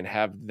battery and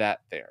have that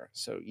there.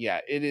 So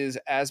yeah, it is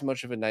as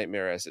much of a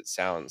nightmare as it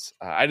sounds.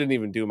 I didn't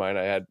even do mine.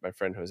 I had my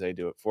friend Jose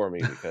do it for me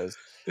because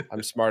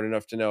I'm smart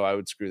enough to know I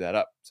would screw that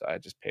up. So I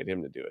just paid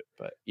him to do it.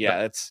 But yeah,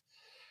 That- that's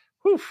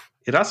whew,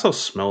 It also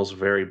smells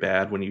very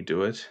bad when you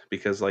do it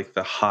because like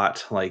the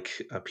hot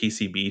like a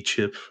PCB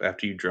chip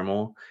after you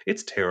Dremel,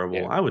 it's terrible.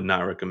 yeah. I would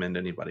not recommend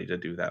anybody to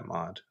do that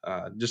mod.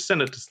 Just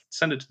send it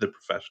to the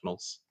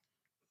professionals.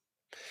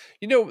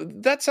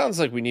 That sounds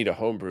like we need a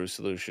homebrew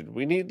solution.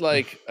 We need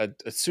like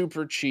a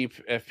super cheap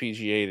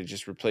FPGA to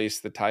just replace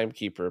the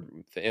timekeeper,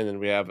 and then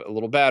we have a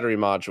little battery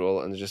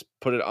module and just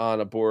put it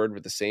on a board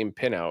with the same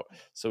pin out,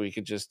 so we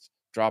could just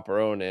drop our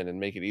own in and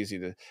make it easy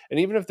to. And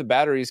even if the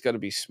battery's got to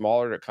be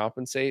smaller to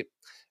compensate,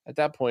 at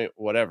that point,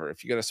 whatever.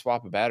 If you got to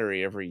swap a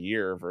battery every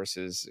year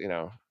versus,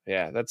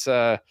 yeah, that's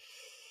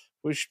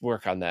we should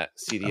work on that Oh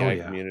CDI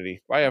yeah.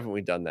 community. Why haven't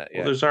we done that Well,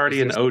 yet? there's Is already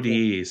there an something?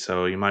 ODE,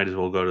 so you might as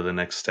well go to the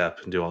next step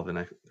and do all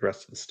the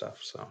rest of the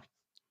stuff. So,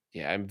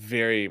 Yeah, I'm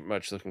very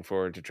much looking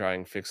forward to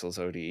trying Fixel's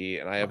ODE,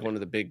 and I oh have one of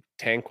the big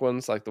tank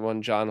ones, like the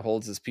one John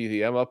holds his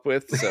PVM up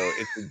with, yeah. so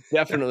it would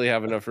definitely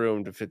have enough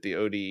room to fit the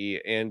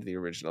ODE and the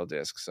original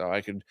disc, so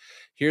I could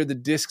hear the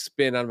disc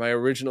spin on my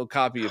original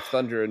copy of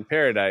Thunder in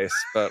Paradise,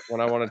 but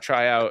when I want to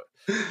try out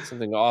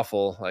something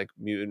awful like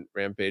Mutant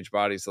Rampage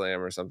Body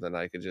Slam or something,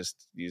 I could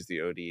just use the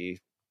ODE.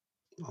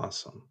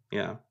 Awesome.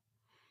 Yeah.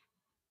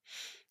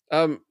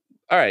 Um,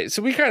 all right,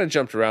 so we kind of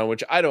jumped around,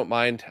 which I don't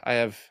mind. I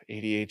have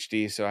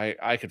ADHD, so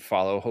I could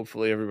follow.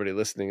 Hopefully, everybody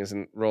listening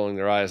isn't rolling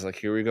their eyes like,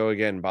 "Here we go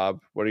again,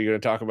 Bob. What are you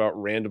going to talk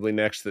about randomly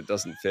next that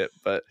doesn't fit?"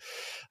 But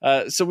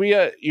so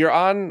you're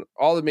on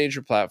all the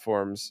major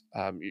platforms.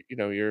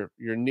 You're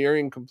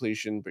nearing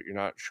completion, but you're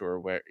not sure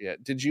where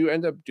yet. Did you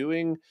end up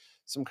doing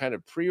some kind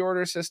of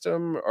pre-order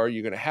system? Or are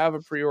you going to have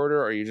a pre-order?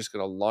 Or are you just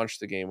going to launch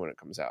the game when it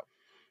comes out?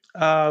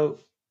 Uh,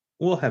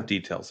 we'll have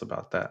details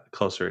about that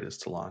closer it is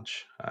to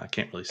launch. I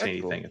can't really say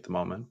That's cool. anything at the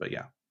moment, but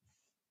yeah.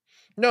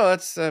 No,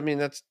 I mean,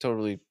 that's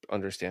totally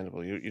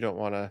understandable. You don't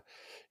want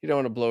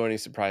to blow any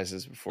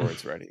surprises before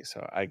it's ready.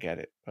 So I get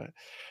it. But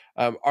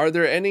are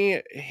there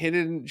any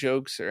hidden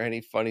jokes or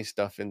any funny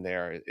stuff in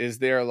there? Is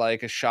there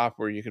like a shop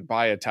where you could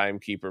buy a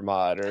timekeeper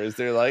mod, or is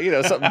there like,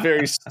 something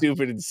very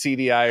stupid and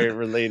CDI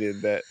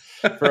related that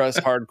for us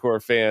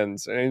hardcore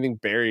fans, or anything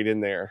buried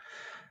in there?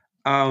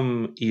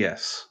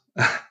 Yes.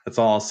 That's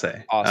all I'll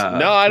say. Awesome.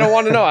 No, I don't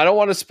want to know. I don't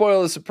want to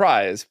spoil the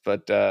surprise,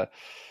 but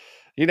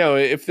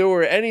if there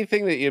were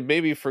anything that you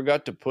maybe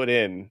forgot to put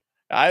in,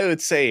 I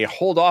would say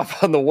hold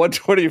off on the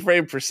 120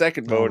 frame per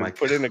second Oh mode my and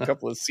put in a god.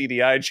 couple of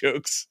CDI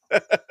jokes.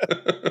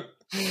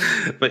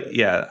 But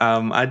yeah,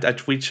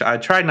 I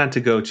tried not to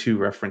go too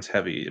reference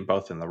heavy,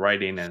 both in the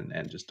writing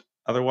and just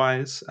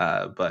otherwise.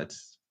 But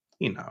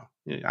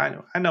I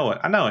know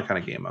what kind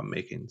of game I'm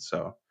making,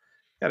 so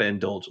got to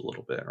indulge a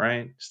little bit,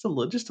 right? Just a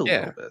little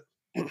Yeah. bit.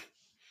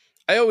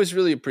 I always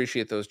really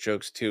appreciate those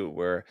jokes too,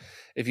 where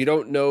if you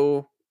don't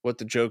know what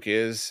the joke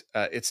is,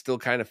 it still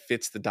kind of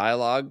fits the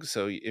dialogue.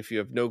 So if you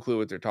have no clue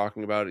what they're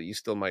talking about, you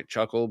still might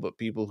chuckle, but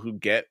people who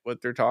get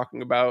what they're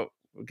talking about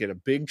will get a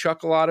big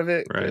chuckle out of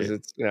it because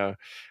Right. and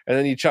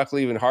then you chuckle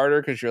even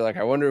harder because you're like,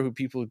 I wonder who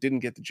people who didn't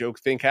get the joke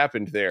think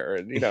happened there.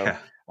 And, Yeah.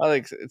 I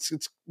like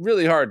it's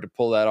really hard to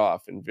pull that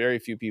off, and very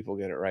few people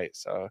get it right.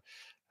 So,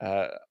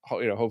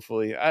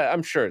 hopefully,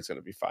 I'm sure it's going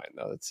to be fine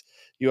though. It's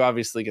You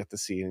obviously get to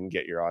see and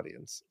get your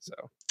audience. So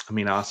I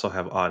mean, I also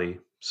have Audie,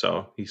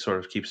 so he sort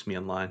of keeps me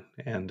in line.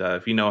 And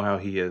if you know how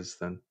he is,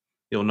 then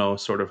you'll know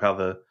sort of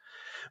how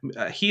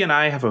he and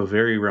I have a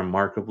very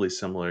remarkably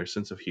similar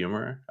sense of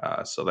humor,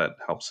 so that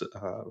helps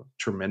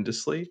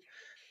tremendously.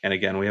 And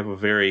again, we have a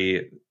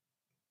very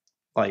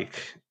like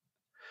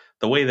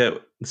the way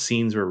that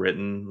scenes were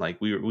written. Like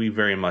we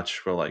very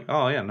much were like,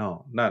 oh yeah,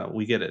 no,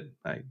 we get it.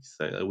 Like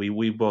so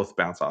we both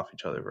bounce off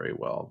each other very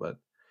well, but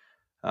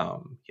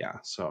yeah,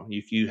 so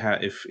you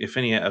have if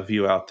any of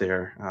you out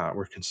there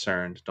were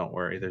concerned, don't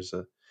worry, there's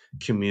a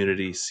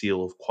community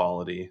seal of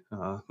quality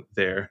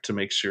there to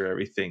make sure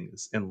everything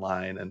is in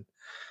line and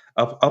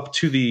up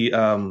to the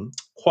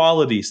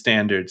quality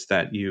standards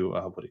that you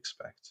would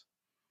expect.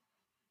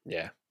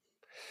 yeah.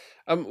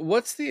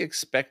 What's the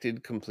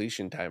expected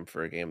completion time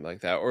for a game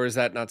like that, or is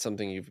that not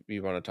something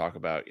you want to talk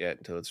about yet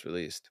until it's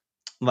released?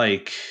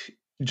 Like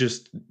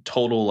just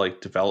total like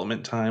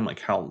development time,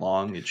 like how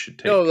long it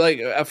should No,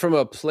 take. like from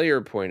a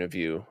player point of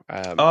view.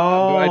 But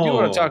I do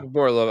want to talk Oh,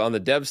 more on the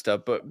dev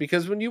stuff. But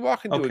because when you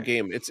walk into a okay.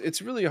 game,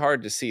 it's really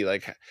hard to see.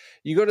 Like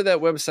you go to that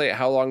website,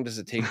 how long does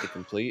it take to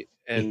complete?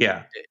 And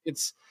Yeah.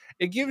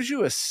 it gives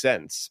you a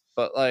sense.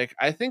 But like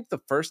I think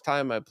the first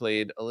time I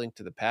played A Link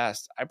to the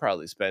Past, I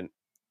probably spent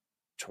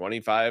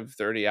 25,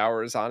 30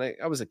 hours on it.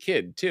 I was a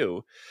kid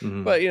too.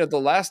 Mhm. But the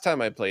last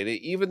time I played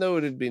it, even though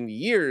it had been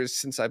years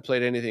since I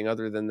played anything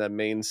other than the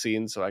main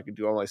scene so I could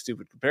do all my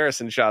stupid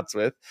comparison shots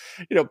with,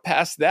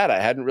 past that I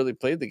hadn't really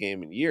played the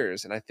game in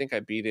years, and I think I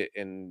beat it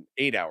in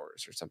 8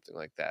 hours or something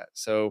like that.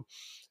 So,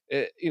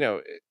 it, you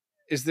know,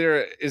 is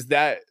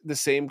that the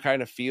same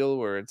kind of feel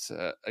where it's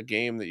a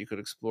game that you could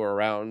explore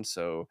around,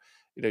 so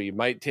you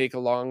might take a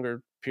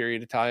longer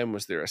period of time?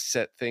 Was there a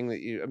set thing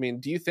that I mean,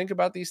 do you think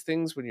about these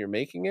things when you're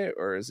making it,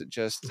 or is it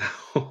just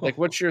like,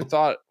 what's your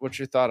thought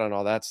on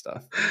all that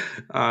stuff?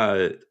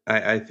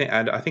 I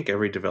think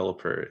every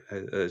developer,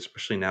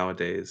 especially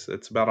nowadays,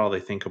 it's about all they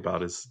think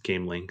about is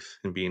game length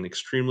and being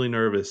extremely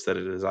nervous that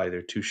it is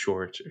either too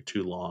short or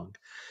too long.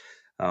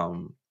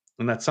 Um,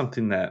 and that's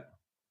something that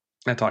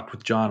I talked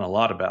with John a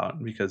lot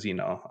about because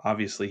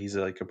obviously he's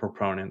like a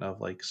proponent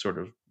of like sort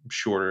of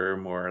shorter,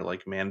 more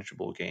like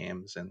manageable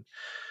games, and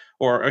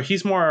or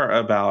he's more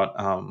about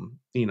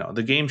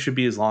the game should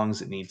be as long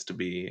as it needs to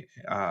be,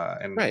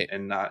 Right.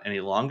 and not any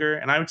longer.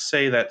 And I would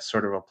say that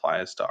sort of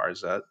applies to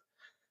RZ.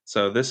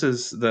 So this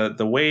is the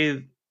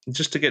way,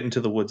 just to get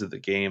into the woods of the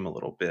game a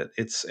little bit.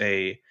 It's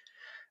a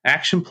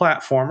action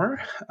platformer.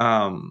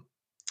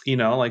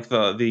 Like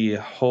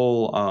the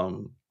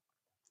whole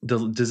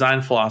the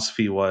design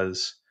philosophy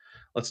was,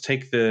 let's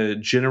take the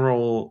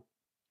general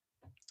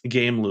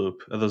game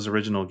loop of those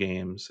original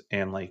games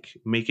and like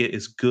make it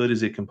as good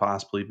as it can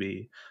possibly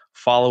be,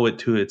 follow it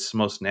to its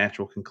most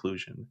natural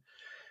conclusion.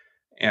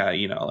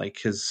 Like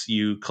because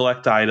you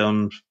collect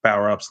items,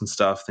 power ups, and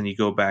stuff, then you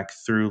go back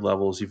through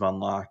levels you've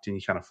unlocked and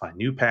you kind of find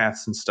new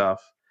paths and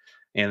stuff.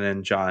 And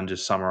then John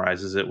just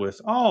summarizes it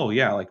with, "Oh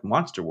yeah, like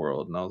Monster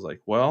World." And I was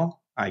like,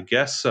 "Well, I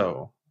guess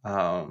so."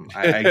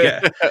 I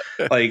get,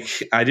 like,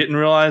 I didn't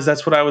realize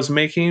that's what I was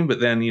making, but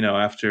then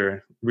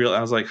after real,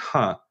 I was like,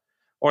 "Huh."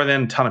 Or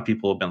then a ton of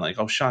people have been like,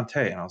 "Oh,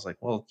 Shantae," and I was like,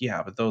 "Well,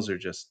 yeah, but those are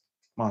just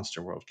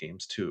Monster World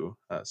games too,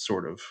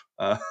 sort of."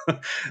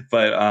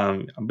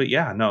 But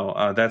yeah,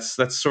 no,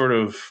 that's sort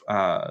of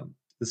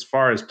as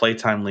far as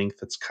playtime length.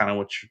 That's kind of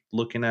what you're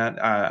looking at,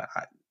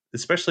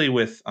 especially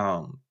with.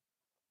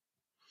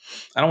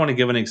 I don't want to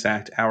give an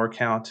exact hour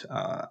count.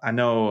 I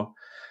know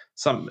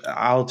some.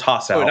 I'll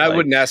toss Oh, and out I like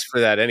wouldn't ask for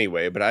that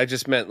anyway, but I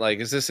just meant, like,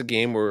 is this a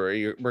game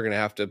where we're gonna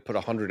have to put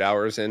 100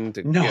 hours in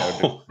to,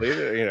 to no, complete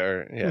it?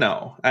 Yeah.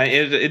 no.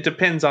 It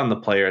depends on the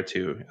player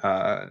too.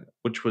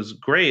 Which was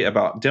great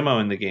about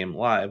demoing the game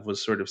live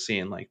was sort of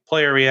seeing like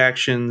player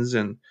reactions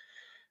and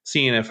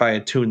seeing if I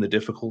had tuned the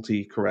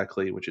difficulty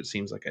correctly, which it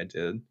seems like I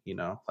did.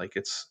 Like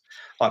it's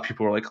a lot of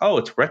people were like, "Oh,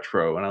 it's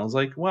retro," and I was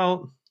like,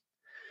 "Well,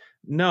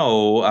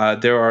 no,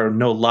 there are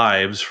no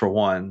lives for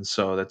one,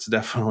 so that's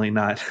definitely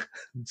not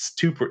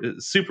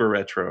super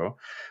retro.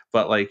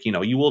 But like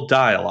you will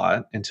die a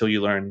lot until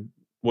you learn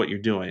what you're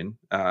doing,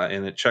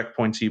 and it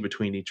checkpoints you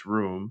between each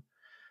room.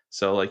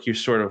 So like you're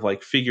sort of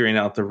like figuring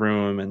out the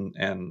room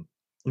and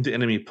the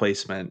enemy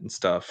placement and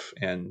stuff,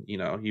 and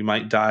you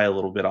might die a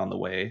little bit on the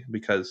way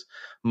because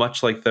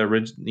much like the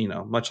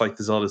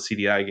Zelda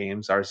CDI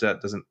games,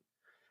 RZ doesn't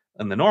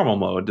in the normal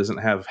mode doesn't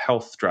have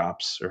health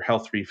drops or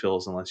health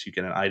refills unless you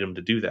get an item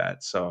to do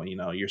that. So,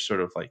 you're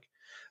sort of like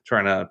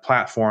trying to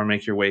platform,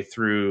 make your way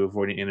through,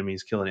 avoiding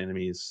enemies, killing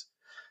enemies,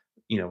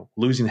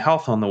 losing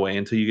health on the way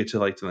until you get to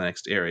like the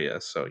next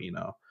area. So,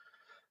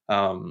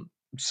 um,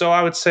 so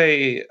I would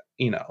say,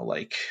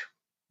 like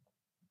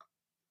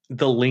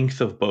the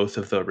length of both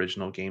of the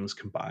original games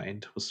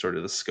combined was sort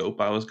of the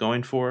scope I was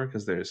going for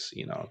because there's,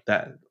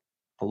 that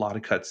a lot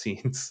of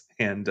cutscenes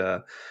and,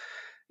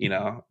 you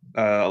know,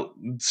 uh,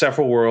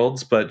 several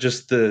worlds, but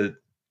just the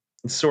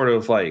sort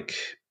of like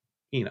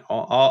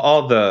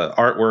all the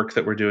artwork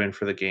that we're doing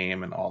for the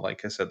game and all,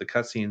 like I said, the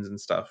cutscenes and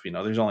stuff.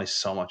 There's only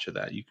so much of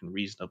that you can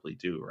reasonably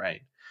do,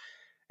 right?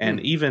 And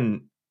Hmm.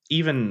 even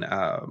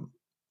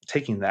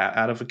taking that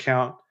out of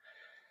account,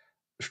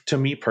 to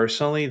me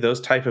personally, those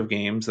type of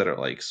games that are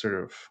like sort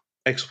of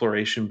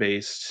exploration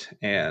based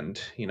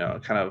and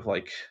kind of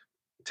like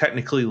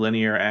technically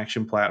linear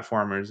action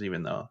platformers,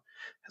 even though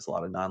it has a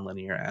lot of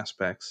non-linear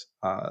aspects,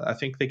 I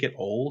think they get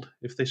old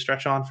if they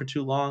stretch on for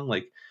too long.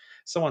 Like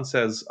someone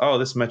says, "Oh,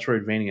 this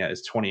Metroidvania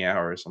is 20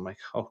 hours." I'm like,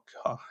 "Oh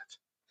god."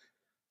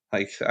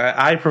 Like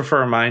I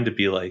prefer mine to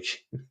be like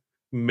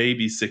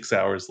maybe 6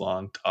 hours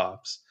long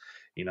tops.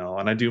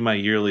 And I do my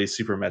yearly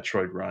Super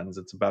Metroid runs.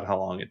 It's about how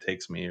long it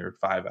takes me, or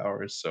 5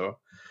 hours. So,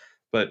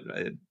 but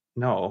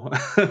no,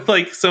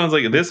 like someone's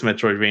like, "This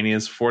Metroidvania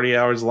is 40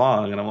 hours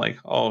long," and I'm like,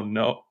 "Oh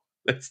no,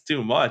 that's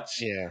too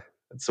much. Yeah.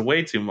 It's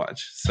way too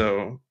much."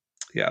 So,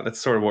 yeah, that's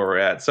sort of where we're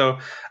at. So,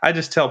 I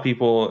just tell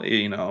people,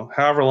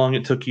 however long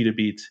it took you to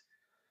beat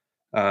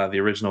the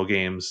original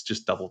games,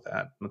 just double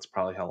that. That's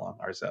probably how long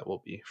ours that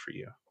will be for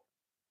you.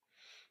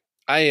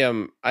 I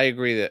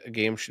agree that a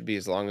game should be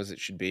as long as it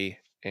should be,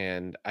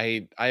 and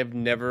I've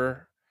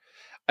never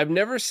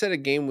said a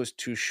game was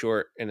too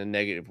short in a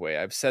negative way.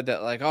 I've said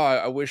that, like, "Oh,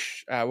 I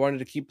wish I wanted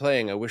to keep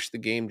playing. I wish the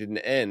game didn't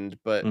end,"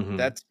 but Hmm.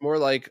 that's more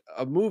like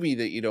a movie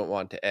that you don't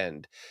want to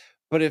end.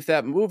 But if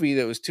that movie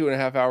that was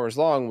 2.5 hours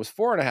long was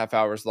 4.5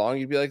 hours long,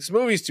 you'd be like, "This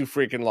movie's too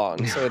freaking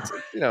long." So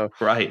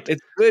Right.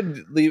 it's good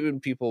leaving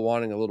people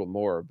wanting a little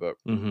more. But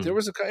there Hmm.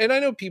 was and I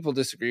know people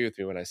disagree with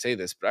me when I say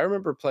this, but I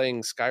remember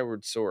playing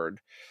Skyward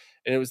Sword,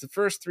 and it was the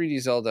first 3D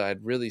Zelda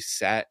I'd really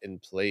sat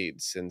and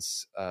played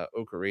since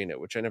Ocarina,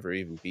 which I never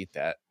even beat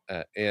that.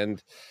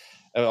 And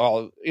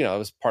all it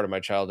was part of my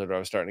childhood. I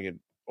was starting to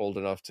get old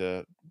enough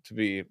to to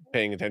be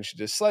paying attention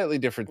to slightly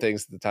different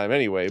things at the time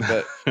anyway.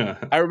 But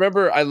I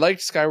remember I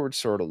liked Skyward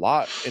Sword a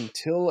lot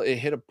until it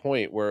hit a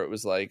point where it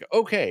was like,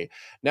 okay,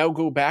 now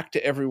go back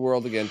to every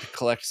world again to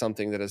collect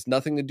something that has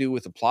nothing to do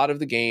with the plot of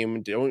the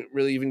game. Don't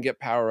really even get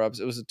power ups.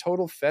 It was a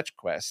total fetch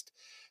quest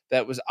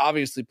that was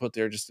obviously put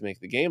there just to make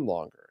the game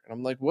longer. And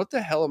I'm like, what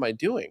the hell am I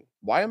doing?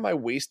 Why am I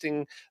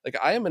wasting? Like,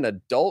 I am an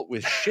adult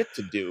with shit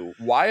to do.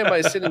 Why am I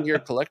sitting here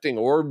collecting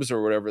orbs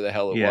or whatever the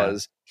hell it Yeah.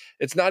 was?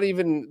 It's not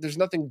even, there's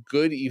nothing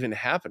good even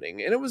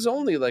happening. And it was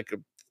only like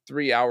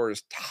 3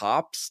 hours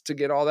tops to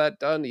get all that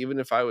done, even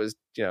if I was,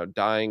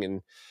 dying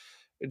and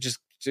just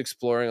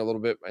exploring a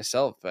little bit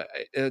myself. But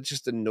it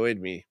just annoyed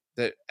me.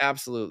 That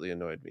absolutely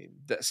annoyed me.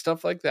 That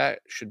stuff like that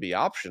should be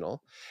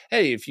optional.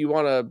 Hey, if you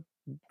want to,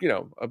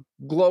 a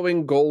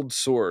glowing gold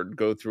sword,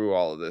 go through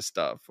all of this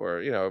stuff, or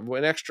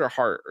an extra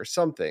heart or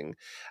something.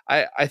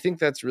 I think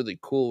that's really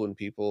cool when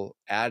people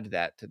add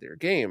that to their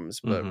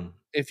games. But Hmm.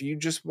 if you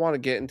just want to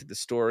get into the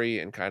story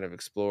and kind of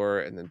explore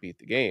and then beat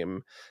the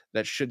game,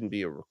 that shouldn't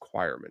be a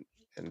requirement.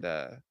 And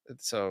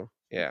so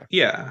yeah.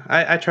 Yeah,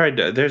 I tried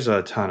to. There's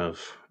a ton of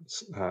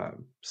uh,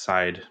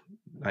 side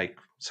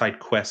side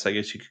quests, I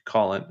guess you could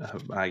call it.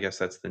 I guess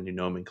that's the new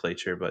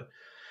nomenclature, but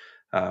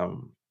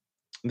um,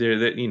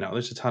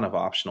 there's a ton of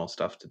optional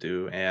stuff to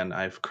do, and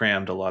I've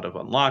crammed a lot of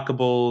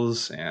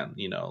unlockables, and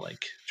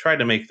like tried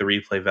to make the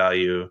replay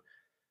value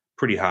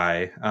pretty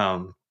high.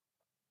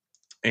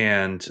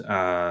 And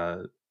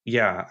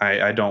yeah,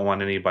 I don't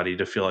want anybody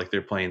to feel like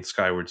they're playing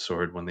Skyward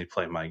Sword when they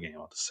play my game.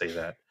 I'll just say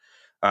that.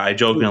 I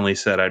jokingly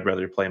said I'd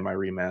rather play my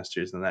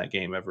remasters than that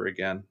game ever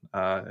again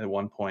at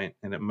one point,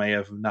 and it may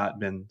have not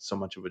been so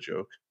much of a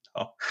joke.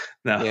 Oh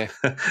no, Yeah.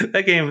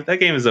 that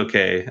game is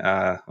okay,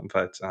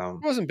 but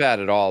It wasn't bad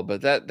at all,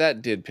 but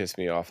that did piss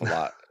me off a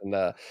lot.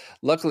 And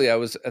luckily, I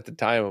was at the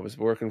time I was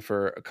working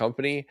for a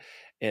company,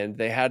 and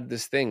they had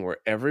this thing where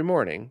every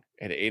morning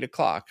at 8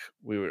 o'clock,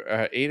 we would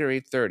 8 or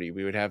 8:30,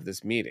 we would have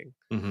this meeting,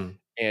 mhm.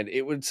 and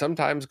it would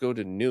sometimes go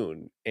to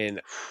noon,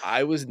 and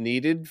I was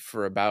needed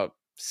for about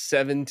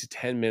 7 to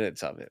 10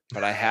 minutes of it,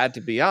 but I had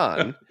to be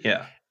on.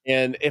 Yeah.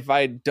 And if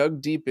I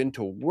dug deep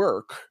into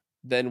work,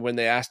 then when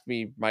they asked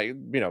me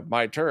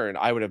my turn,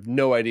 I would have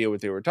no idea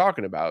what they were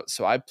talking about.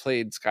 So I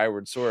played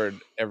Skyward Sword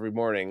every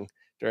morning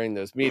during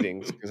those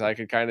meetings because I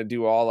could kind of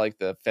do all like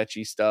the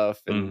fetchy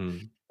stuff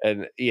Mhm.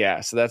 and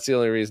yeah, so that's the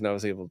only reason I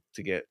was able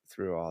to get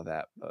through all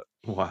that. But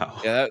Wow.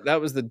 yeah,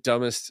 that was the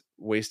dumbest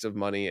waste of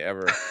money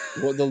ever.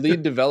 Well, the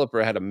lead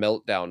developer had a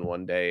meltdown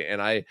one day,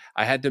 and I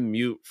had to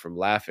mute from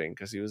laughing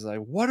because he was like,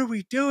 "What are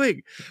we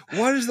doing?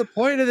 What is the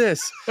point of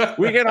this?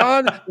 We get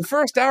on the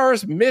first hour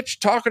is Mitch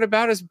talking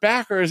about his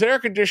back or his air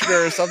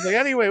conditioner or something.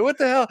 Anyway, what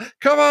the hell?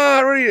 Come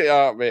on, what are you?"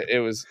 Oh man, it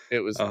was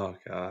Oh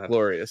god.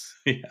 glorious,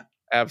 Yeah.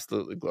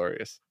 absolutely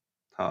glorious.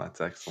 Oh,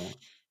 that's excellent.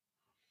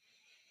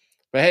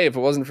 But hey, if it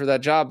wasn't for that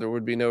job, there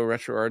would be no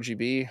retro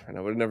RGB, and I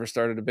would have never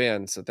started a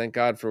band. So thank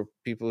God for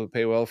people who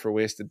pay well for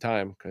wasted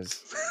time,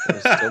 because there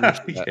was so much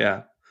of that.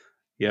 Yeah.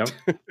 Yep.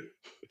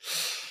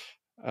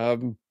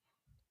 Um,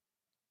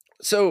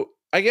 so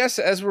I guess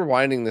as we're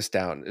winding this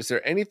down, is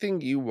there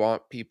anything you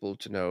want people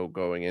to know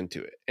going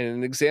into it? And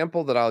an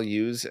example that I'll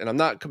use, and I'm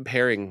not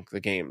comparing the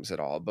games at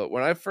all, but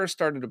when I first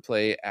started to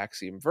play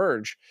Axiom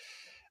Verge,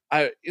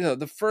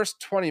 the first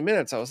 20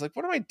 minutes, I was like,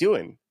 what am I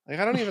doing? Like,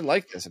 I don't even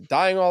like this. I'm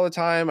dying all the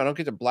time. I don't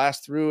get to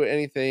blast through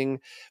anything,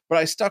 but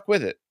I stuck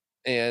with it.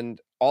 And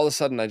all of a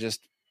sudden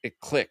it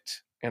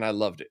clicked and I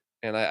loved it.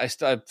 And I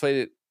played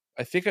it.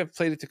 I think I've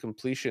played it to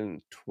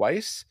completion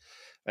twice,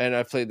 and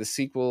I've played the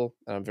sequel.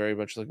 And I'm very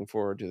much looking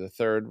forward to the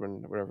third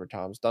whenever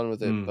Tom's done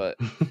with it. Mm.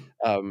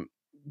 Um,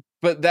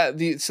 but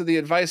the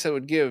advice I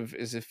would give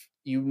is if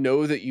you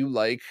know that you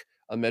like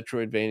a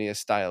Metroidvania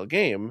style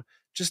game,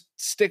 just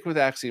stick with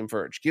Axiom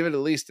Verge. Give it at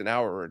least an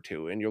hour or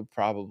two, and you'll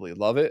probably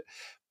love it.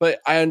 But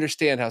I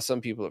understand how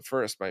some people at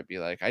first might be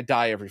like, "I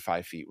die every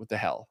 5 feet. What the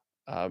hell?"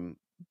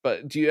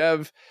 But do you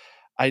have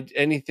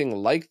anything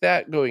like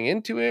that going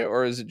into it,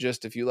 or is it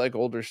just if you like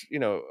older,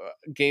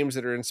 games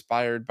that are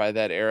inspired by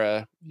that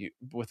era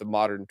with a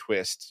modern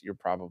twist, you're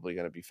probably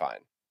going to be fine?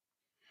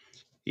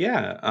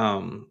 Yeah.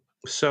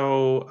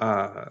 So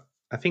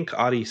I think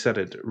Audie said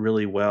it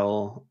really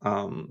well.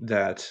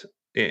 That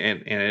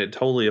and it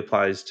totally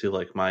applies to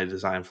like my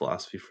design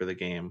philosophy for the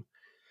game.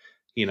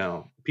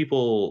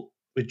 People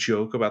would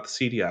joke about the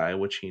CDI,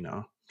 which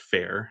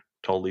fair,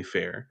 totally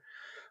fair,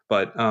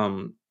 but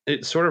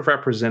it sort of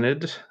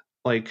represented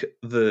like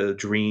the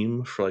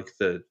dream for like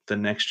the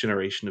next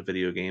generation of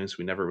video games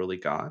we never really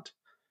got.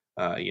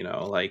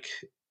 Like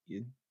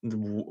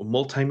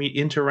multimedia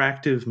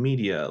interactive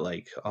media,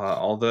 like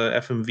all the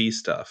FMV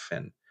stuff,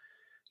 and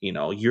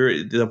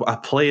a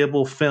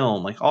playable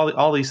film, like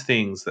all these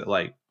things that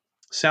like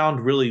sound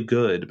really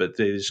good, but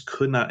they just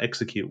could not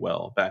execute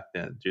well back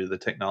then due to the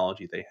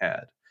technology they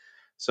had.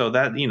 So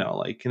that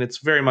like, and it's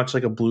very much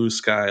like a blue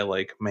sky,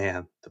 like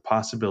man, the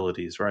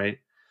possibilities, right?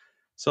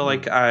 So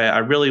like, Mm. I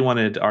really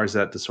wanted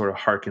RZ to sort of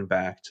harken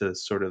back to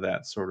sort of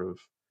that sort of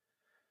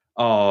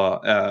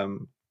oh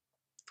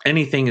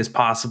anything is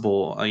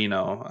possible,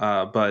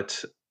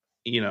 but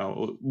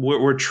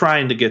we're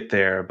trying to get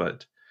there,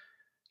 but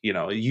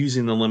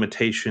using the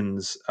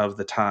limitations of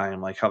the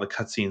time, like how the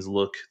cutscenes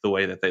look the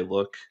way that they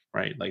look,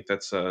 right? Like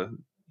that's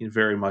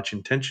very much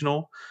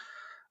intentional.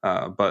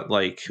 But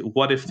like,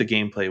 what if the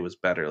gameplay was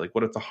better? Like,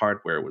 what if the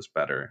hardware was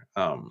better?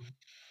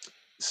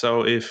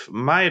 So, if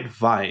my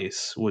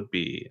advice would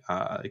be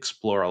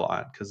explore a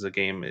lot, because the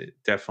game, it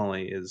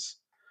definitely is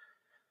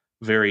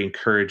very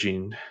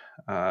encouraging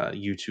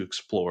you to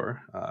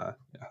explore.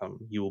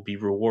 You will be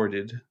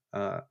rewarded.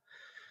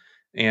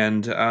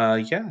 And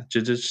yeah,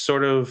 just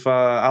sort of,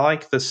 I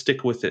like the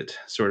stick with it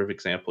sort of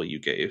example you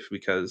gave,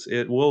 because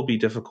it will be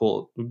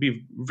difficult. It would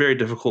be very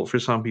difficult for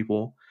some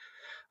people.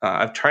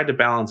 I've tried to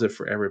balance it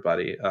for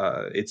everybody.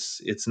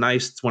 It's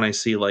nice when I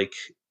see like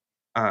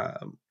uh,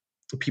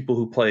 people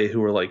who play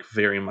who are like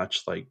very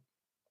much like,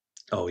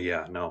 oh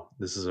yeah, no,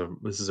 this is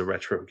a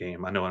retro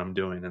game. I know what I'm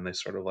doing, and they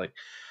sort of like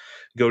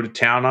go to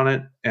town on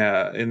it.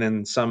 And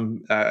then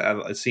some,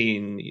 I've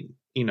seen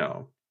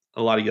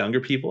a lot of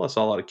younger people. I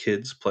saw a lot of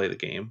kids play the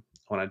game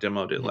when I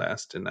demoed it Mhm.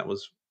 last, and that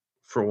was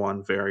for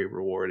one very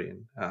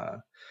rewarding.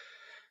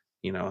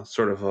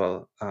 Sort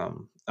of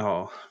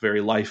a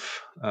very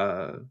life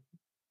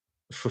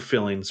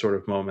fulfilling sort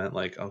of moment.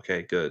 Like,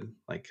 okay, good.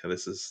 Like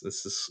this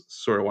is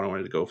sort of what I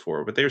wanted to go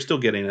for, but they're still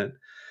getting it.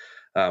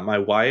 My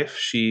wife,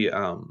 she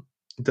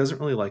doesn't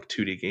really like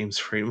 2D games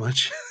very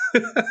much.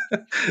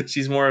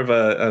 She's more of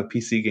a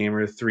PC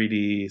gamer,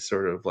 3D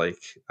sort of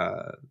like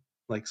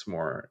likes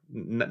more,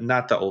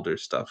 not the older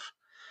stuff.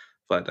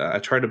 But I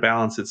try to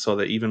balance it so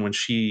that even when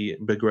she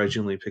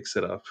begrudgingly picks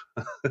it up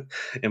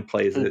and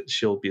plays Mm. it,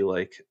 she'll be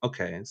like,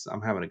 "Okay,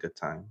 I'm having a good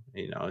time."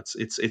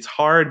 It's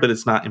hard, but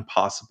it's not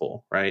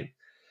impossible, right?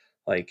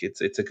 Like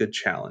it's a good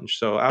challenge.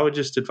 So I would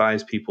just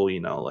advise people,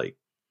 like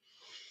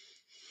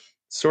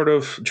sort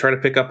of try to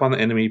pick up on the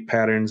enemy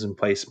patterns and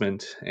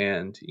placement,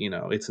 and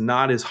it's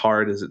not as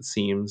hard as it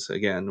seems.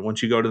 Again,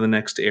 once you go to the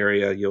next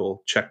area,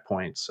 you'll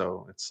checkpoint,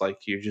 so it's like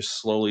you're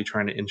just slowly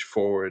trying to inch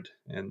forward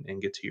and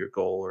get to your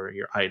goal or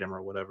your item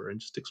or whatever,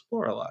 and just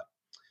explore a lot.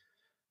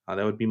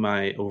 That would be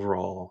my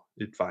overall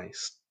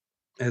advice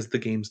as the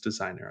game's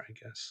designer, I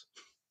guess.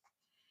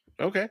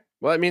 Okay.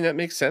 Well, I mean, that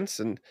makes sense.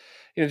 And,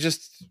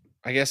 just,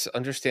 I guess,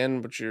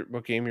 understand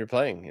what game you're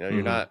playing. You're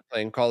Hmm. not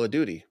playing Call of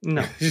Duty,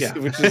 No, yeah.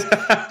 which is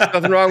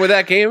nothing wrong with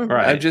that game. I'm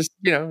Right. just,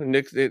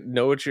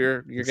 know what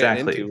you're getting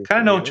Exactly. into with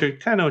Kind of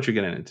it, know what you're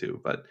getting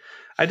into, but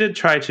I did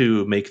try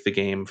to make the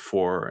game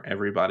for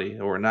everybody,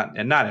 or not,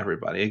 and not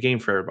everybody. A game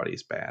for everybody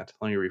is bad.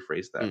 Let me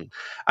rephrase that. Mm.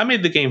 I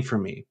made the game for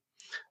me.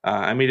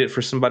 I made it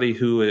for somebody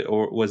who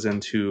was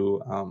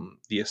into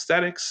the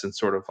aesthetics and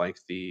sort of like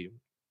the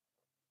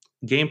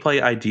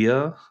gameplay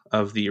idea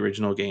of the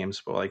original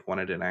games, but like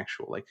wanted an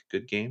actual like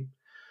good game.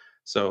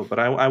 So, but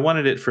I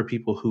wanted it for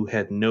people who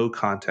had no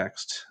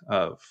context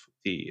of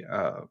the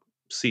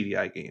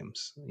CDI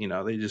games.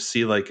 They just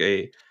see like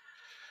a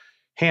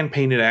hand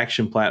painted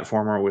action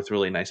platformer with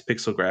really nice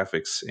pixel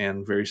graphics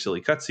and very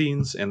silly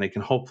cutscenes, and they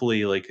can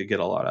hopefully like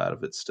get a lot out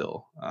of it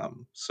still.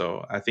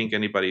 So I think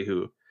anybody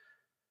who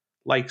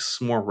likes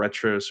more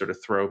retro sort of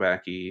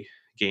throwbacky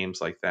games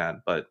like that,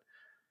 but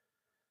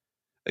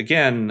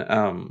again,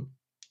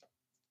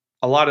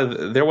 a lot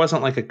of there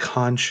wasn't like a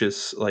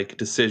conscious like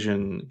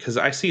decision, because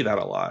I see that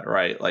a lot,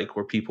 right? Like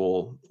where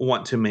people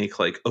want to make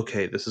like,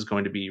 okay, this is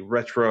going to be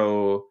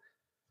retro,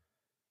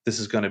 this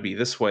is going to be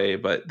this way,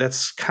 but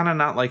that's kind of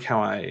not like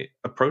how I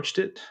approached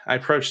it. I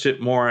approached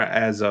it more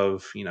as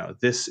of,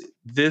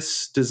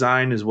 this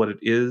design is what it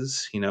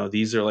is.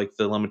 These are like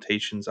the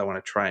limitations I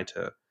want to try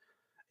to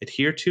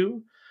adhere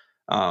to,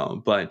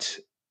 but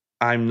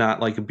I'm not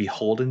like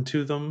beholden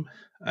to them,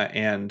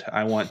 and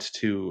I want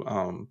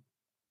to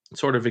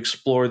sort of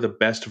explore the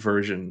best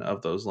version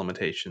of those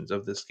limitations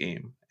of this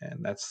game,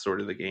 and that's sort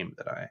of the game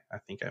that I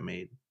think I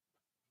made.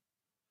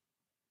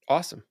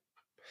 Awesome.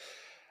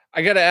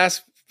 I got to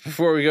ask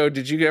before we go,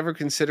 did you ever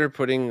consider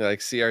putting like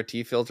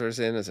CRT filters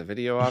in as a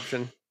video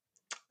option?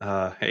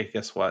 Hey,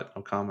 guess what?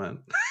 No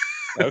comment.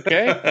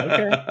 Okay.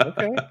 Okay.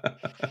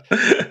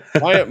 Okay.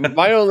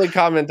 My only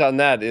comment on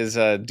that is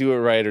do it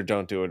right or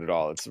don't do it at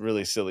all. It's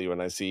really silly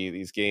when I see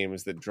these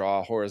games that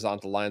draw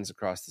horizontal lines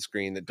across the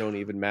screen that don't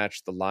even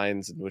match the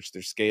lines in which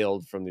they're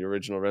scaled from the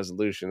original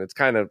resolution. It's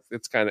kind of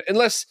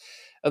unless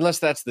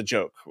that's the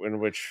joke, in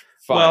which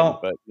fine, Well,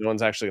 but no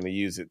one's actually going to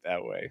use it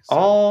that way. So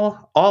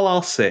all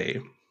I'll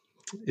say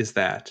is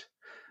that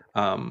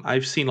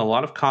I've seen a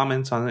lot of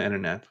comments on the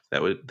internet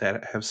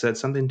that have said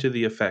something to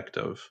the effect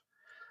of,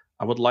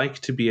 "I would like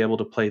to be able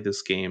to play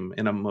this game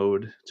in a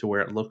mode to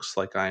where it looks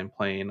like I am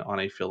playing on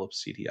a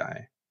Philips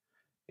CDI."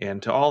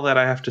 And to all that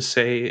I have to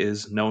say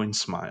is knowing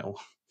smile.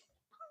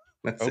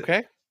 That's it.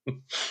 okay,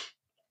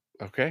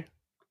 okay.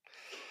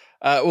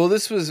 Well,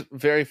 this was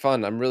very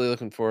fun. I'm really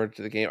looking forward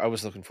to the game. I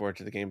was looking forward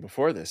to the game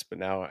before this, but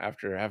now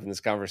after having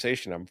this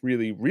conversation, I'm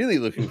really, really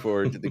looking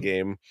forward to the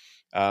game.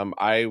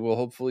 I will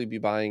hopefully be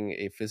buying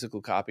a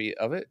physical copy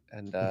of it,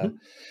 and Mhm.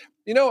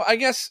 I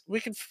guess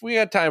we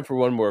got time for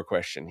one more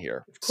question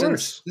here. Of Since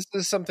course. this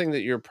is something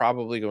that you're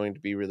probably going to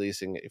be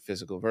releasing a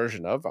physical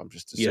version of, I'm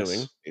just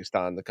assuming Yes. based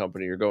on the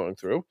company you're going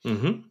through.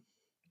 Hmm.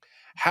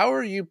 How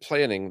are you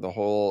planning the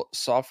whole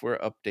software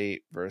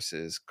update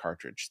versus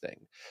cartridge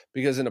thing?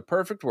 Because in a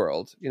perfect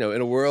world, in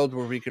a world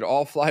where we could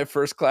all fly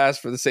first class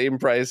for the same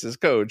price as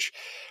coach,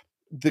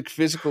 the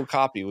physical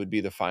copy would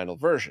be the final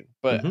version.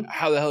 But Hmm.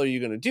 how the hell are you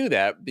going to do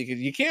that? Because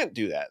you can't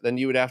do that. Then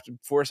you would have to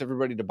force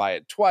everybody to buy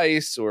it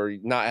twice or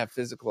not have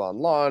physical on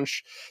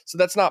launch. So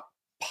that's not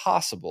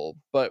possible.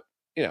 But,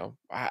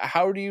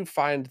 how do you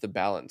find the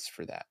balance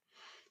for that?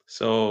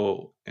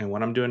 So, and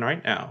what I'm doing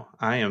right now,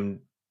 I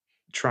am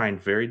trying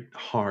very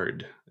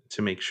hard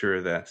to make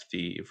sure that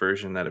the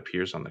version that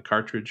appears on the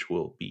cartridge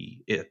will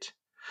be it.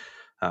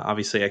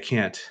 Obviously, I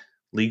can't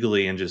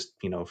legally and just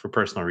for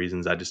personal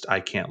reasons. I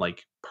can't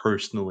like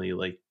personally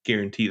like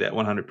guarantee that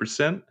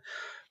 100%.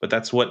 But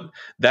that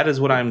is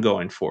what Sure. I'm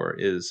going for.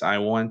 Is I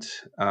want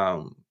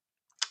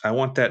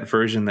that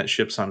version that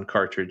ships on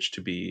cartridge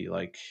to be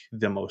like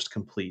the most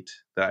complete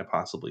that I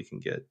possibly can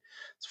get.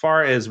 As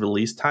far as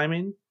release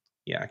timing,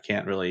 yeah, I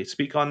can't really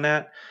speak on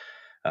that.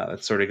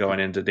 That's sort of going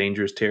into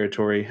dangerous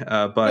territory.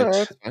 No, But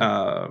that's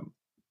fine.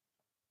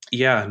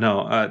 yeah,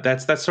 no,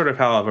 that's sort of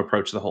how I've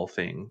approached the whole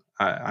thing.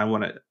 I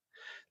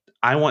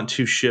want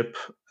to ship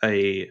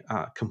a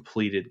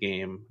completed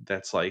game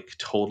that's like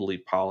totally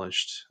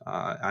polished.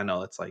 I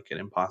know it's like an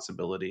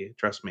impossibility.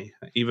 Trust me.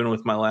 Even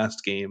with my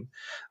last game,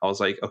 I was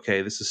like,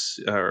 okay, this is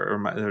or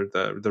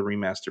the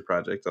remaster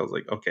project. I was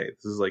like, okay,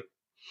 this is like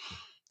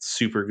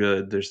super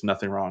good. There's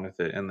nothing wrong with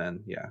it. And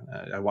then yeah,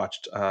 I've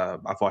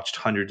watched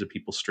hundreds of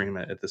people stream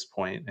it at this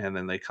point, and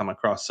then they come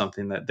across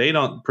something that they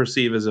don't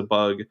perceive as a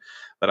bug,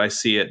 but I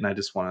see it and I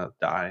just want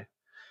to die.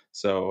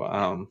 So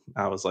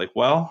I was like,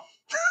 well,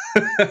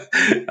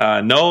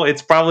 no,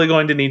 it's probably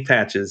going to need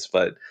patches,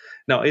 but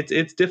no,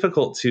 it's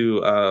difficult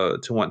to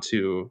want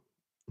to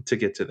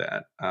get to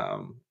that.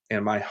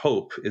 And my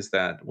hope is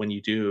that when you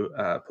do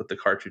put the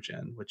cartridge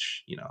in,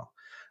 which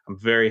I'm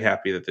very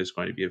happy that there's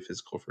going to be a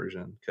physical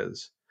version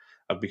because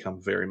I've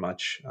become very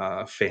much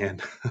a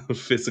fan of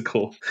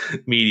physical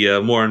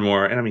media more and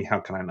more. And I mean, how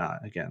can I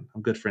not? Again,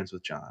 I'm good friends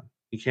with John.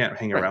 You can't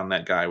hang Right. around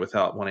that guy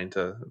without wanting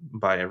to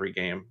buy every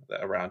game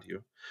around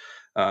you.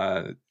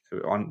 Uh,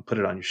 on put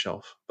it on your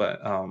shelf. But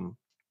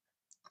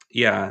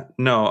yeah,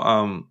 no,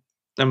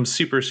 I'm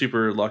super,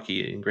 super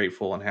lucky and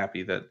grateful and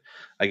happy that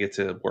I get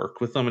to work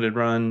with Limited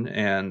Run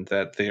and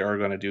that they are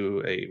going to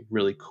do a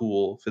really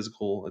cool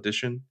physical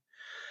edition.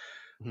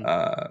 Mhm.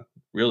 Uh,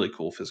 really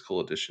cool physical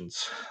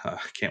editions.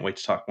 Can't wait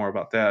to talk more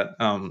about that.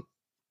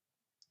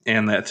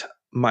 And that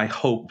my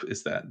hope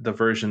is that the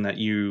version that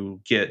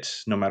you get,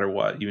 no matter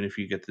what, even if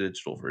you get the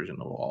digital version,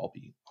 it'll all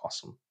be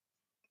awesome,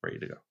 ready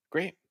to go.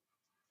 Great.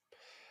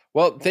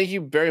 Well, thank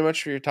you very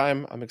much for your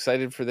time. I'm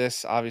excited for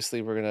this.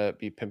 Obviously, we're gonna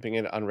be pimping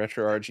it on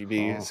Retro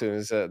RGB as Oh, soon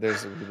as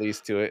there's a release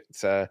to it.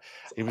 it's It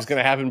was gonna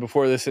awesome. happen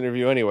before this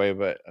interview anyway,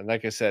 but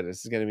like I said,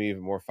 this is gonna be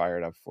even more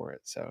fired up for it.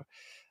 So,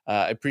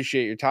 I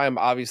appreciate your time.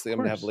 Of Obviously, I'm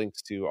gonna have course.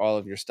 links to all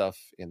of your stuff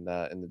in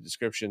the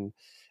description,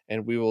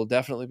 and we will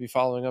definitely be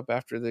following up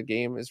after the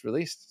game is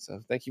released.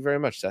 So, thank you very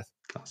much, Seth.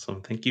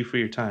 Awesome. Thank you for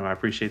your time. I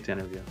appreciate the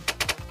interview.